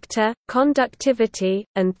 Power factor, conductivity,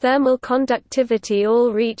 and thermal conductivity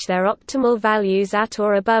all reach their optimal values at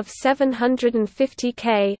or above 750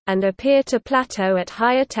 K, and appear to plateau at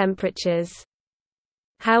higher temperatures.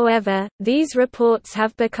 However, these reports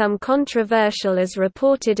have become controversial as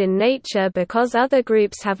reported in Nature because other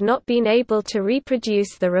groups have not been able to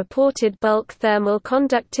reproduce the reported bulk thermal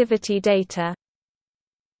conductivity data.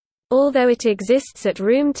 Although it exists at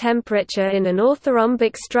room temperature in an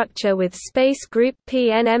orthorhombic structure with space group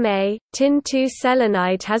PNMA, tin-2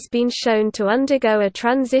 selenide has been shown to undergo a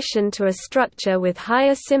transition to a structure with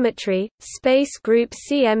higher symmetry, space group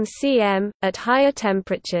CMCM, at higher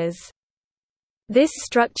temperatures. This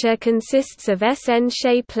structure consists of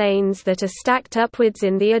SN-shaped planes that are stacked upwards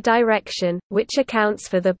in the A direction, which accounts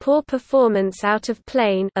for the poor performance out of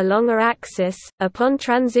plane along a axis. Upon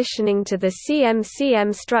transitioning to the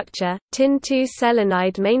CMCM structure, tin-2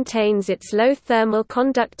 selenide maintains its low thermal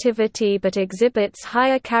conductivity but exhibits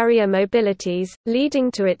higher carrier mobilities,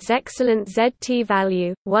 leading to its excellent ZT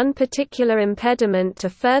value. One particular impediment to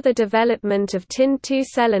further development of tin-2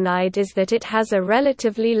 selenide is that it has a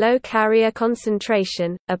relatively low carrier concentration,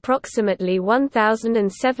 approximately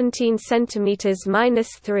 1017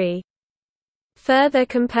 cm-3. Further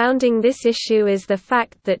compounding this issue is the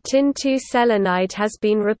fact that tin-2 selenide has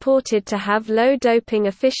been reported to have low doping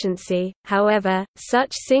efficiency. However,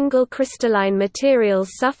 such single crystalline materials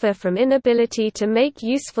suffer from inability to make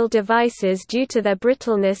useful devices due to their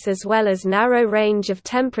brittleness as well as narrow range of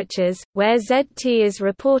temperatures, where ZT is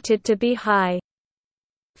reported to be high.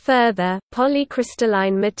 Further,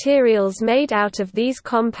 polycrystalline materials made out of these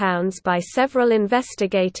compounds by several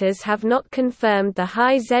investigators have not confirmed the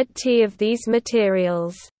high ZT of these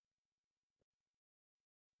materials.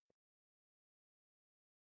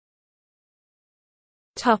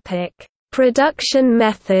 Production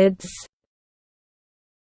methods.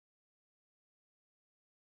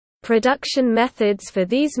 Production methods for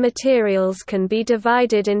these materials can be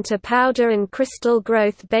divided into powder and crystal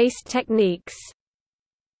growth-based techniques.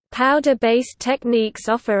 Powder-based techniques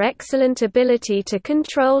offer excellent ability to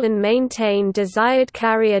control and maintain desired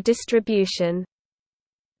carrier distribution.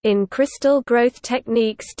 In crystal growth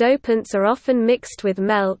techniques, dopants are often mixed with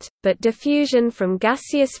melt, but diffusion from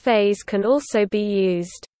gaseous phase can also be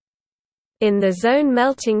used. In the zone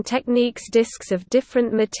melting techniques, disks of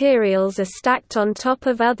different materials are stacked on top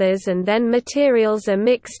of others and then materials are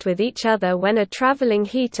mixed with each other when a traveling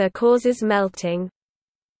heater causes melting.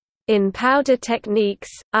 In powder techniques,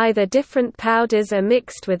 either different powders are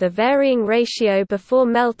mixed with a varying ratio before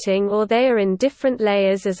melting, or they are in different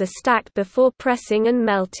layers as a stack before pressing and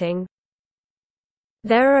melting.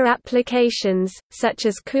 There are applications, such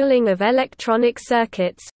as cooling of electronic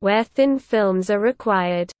circuits, where thin films are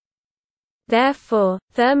required. Therefore,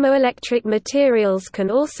 thermoelectric materials can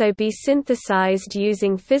also be synthesized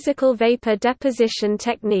using physical vapor deposition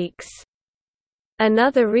techniques.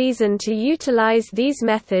 Another reason to utilize these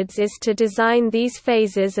methods is to design these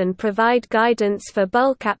phases and provide guidance for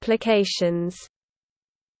bulk applications.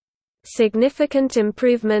 Significant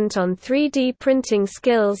improvement on 3D printing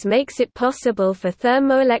skills makes it possible for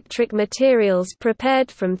thermoelectric materials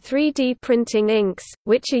prepared from 3D printing inks,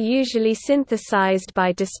 which are usually synthesized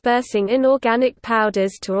by dispersing inorganic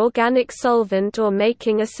powders to organic solvent or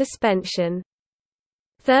making a suspension.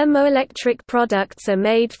 Thermoelectric products are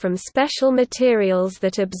made from special materials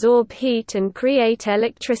that absorb heat and create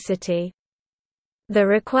electricity. The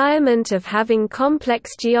requirement of having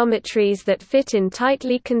complex geometries that fit in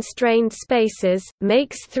tightly constrained spaces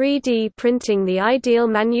makes 3D printing the ideal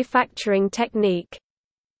manufacturing technique.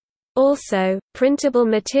 Also, printable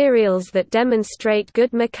materials that demonstrate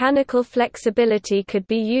good mechanical flexibility could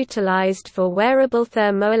be utilized for wearable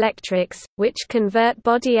thermoelectrics, which convert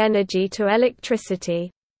body energy to electricity.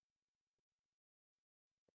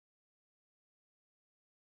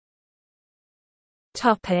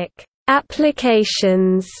 Topic: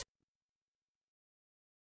 Applications.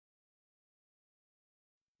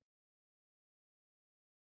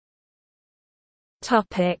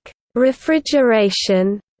 Topic: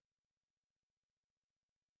 Refrigeration.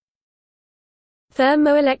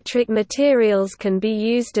 Thermoelectric materials can be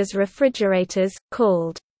used as refrigerators,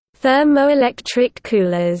 called thermoelectric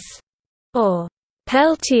coolers, or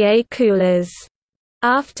Peltier coolers,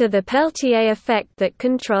 after the Peltier effect that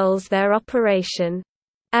controls their operation.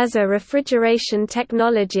 As a refrigeration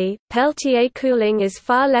technology, Peltier cooling is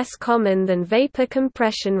far less common than vapor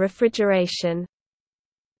compression refrigeration.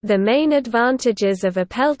 The main advantages of a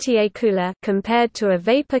Peltier cooler compared to a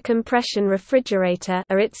vapor compression refrigerator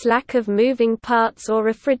are its lack of moving parts or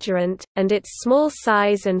refrigerant, and its small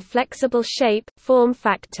size and flexible form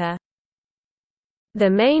factor. The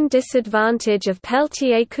main disadvantage of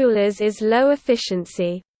Peltier coolers is low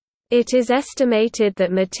efficiency. It is estimated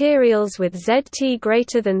that materials with ZT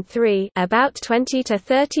greater than 3, about 20 to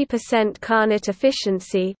 30% Carnot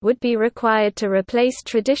efficiency, would be required to replace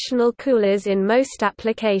traditional coolers in most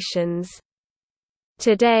applications.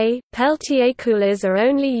 Today, Peltier coolers are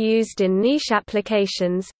only used in niche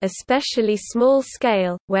applications, especially small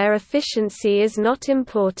scale, where efficiency is not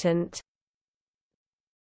important.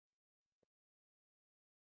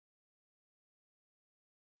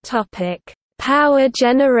 Topic: Power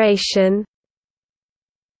generation.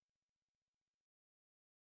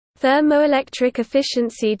 Thermoelectric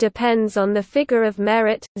efficiency depends on the figure of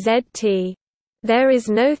merit, ZT. There is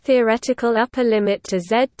no theoretical upper limit to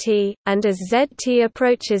ZT, and as ZT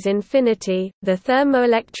approaches infinity, the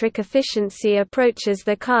thermoelectric efficiency approaches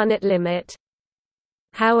the Carnot limit.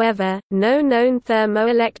 However, no known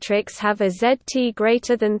thermoelectrics have a ZT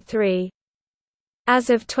greater than 3.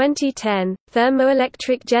 As of 2010,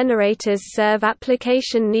 thermoelectric generators serve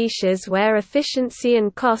application niches where efficiency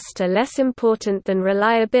and cost are less important than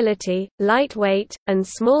reliability, lightweight, and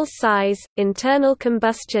small size. Internal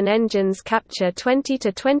combustion engines capture 20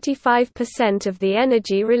 to 25% of the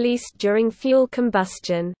energy released during fuel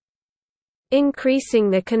combustion. Increasing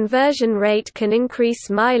the conversion rate can increase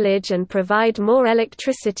mileage and provide more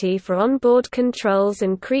electricity for onboard controls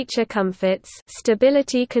and creature comforts,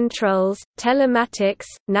 stability controls, telematics,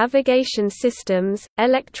 navigation systems,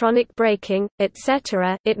 electronic braking,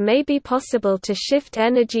 etc. It may be possible to shift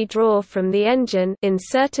energy draw from the engine in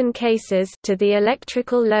certain cases to the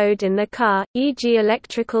electrical load in the car, e.g.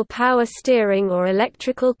 electrical power steering or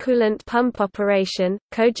electrical coolant pump operation.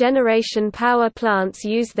 Cogeneration power plants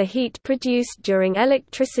use the heat produced during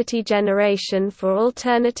electricity generation for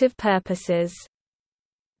alternative purposes.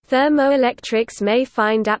 Thermoelectrics may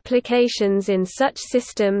find applications in such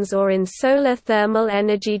systems or in solar thermal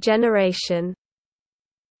energy generation.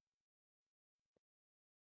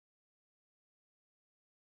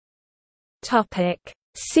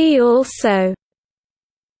 See also: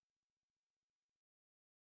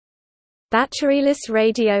 batteryless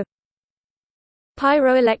radio,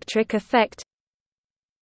 pyroelectric effect,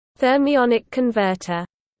 thermionic converter.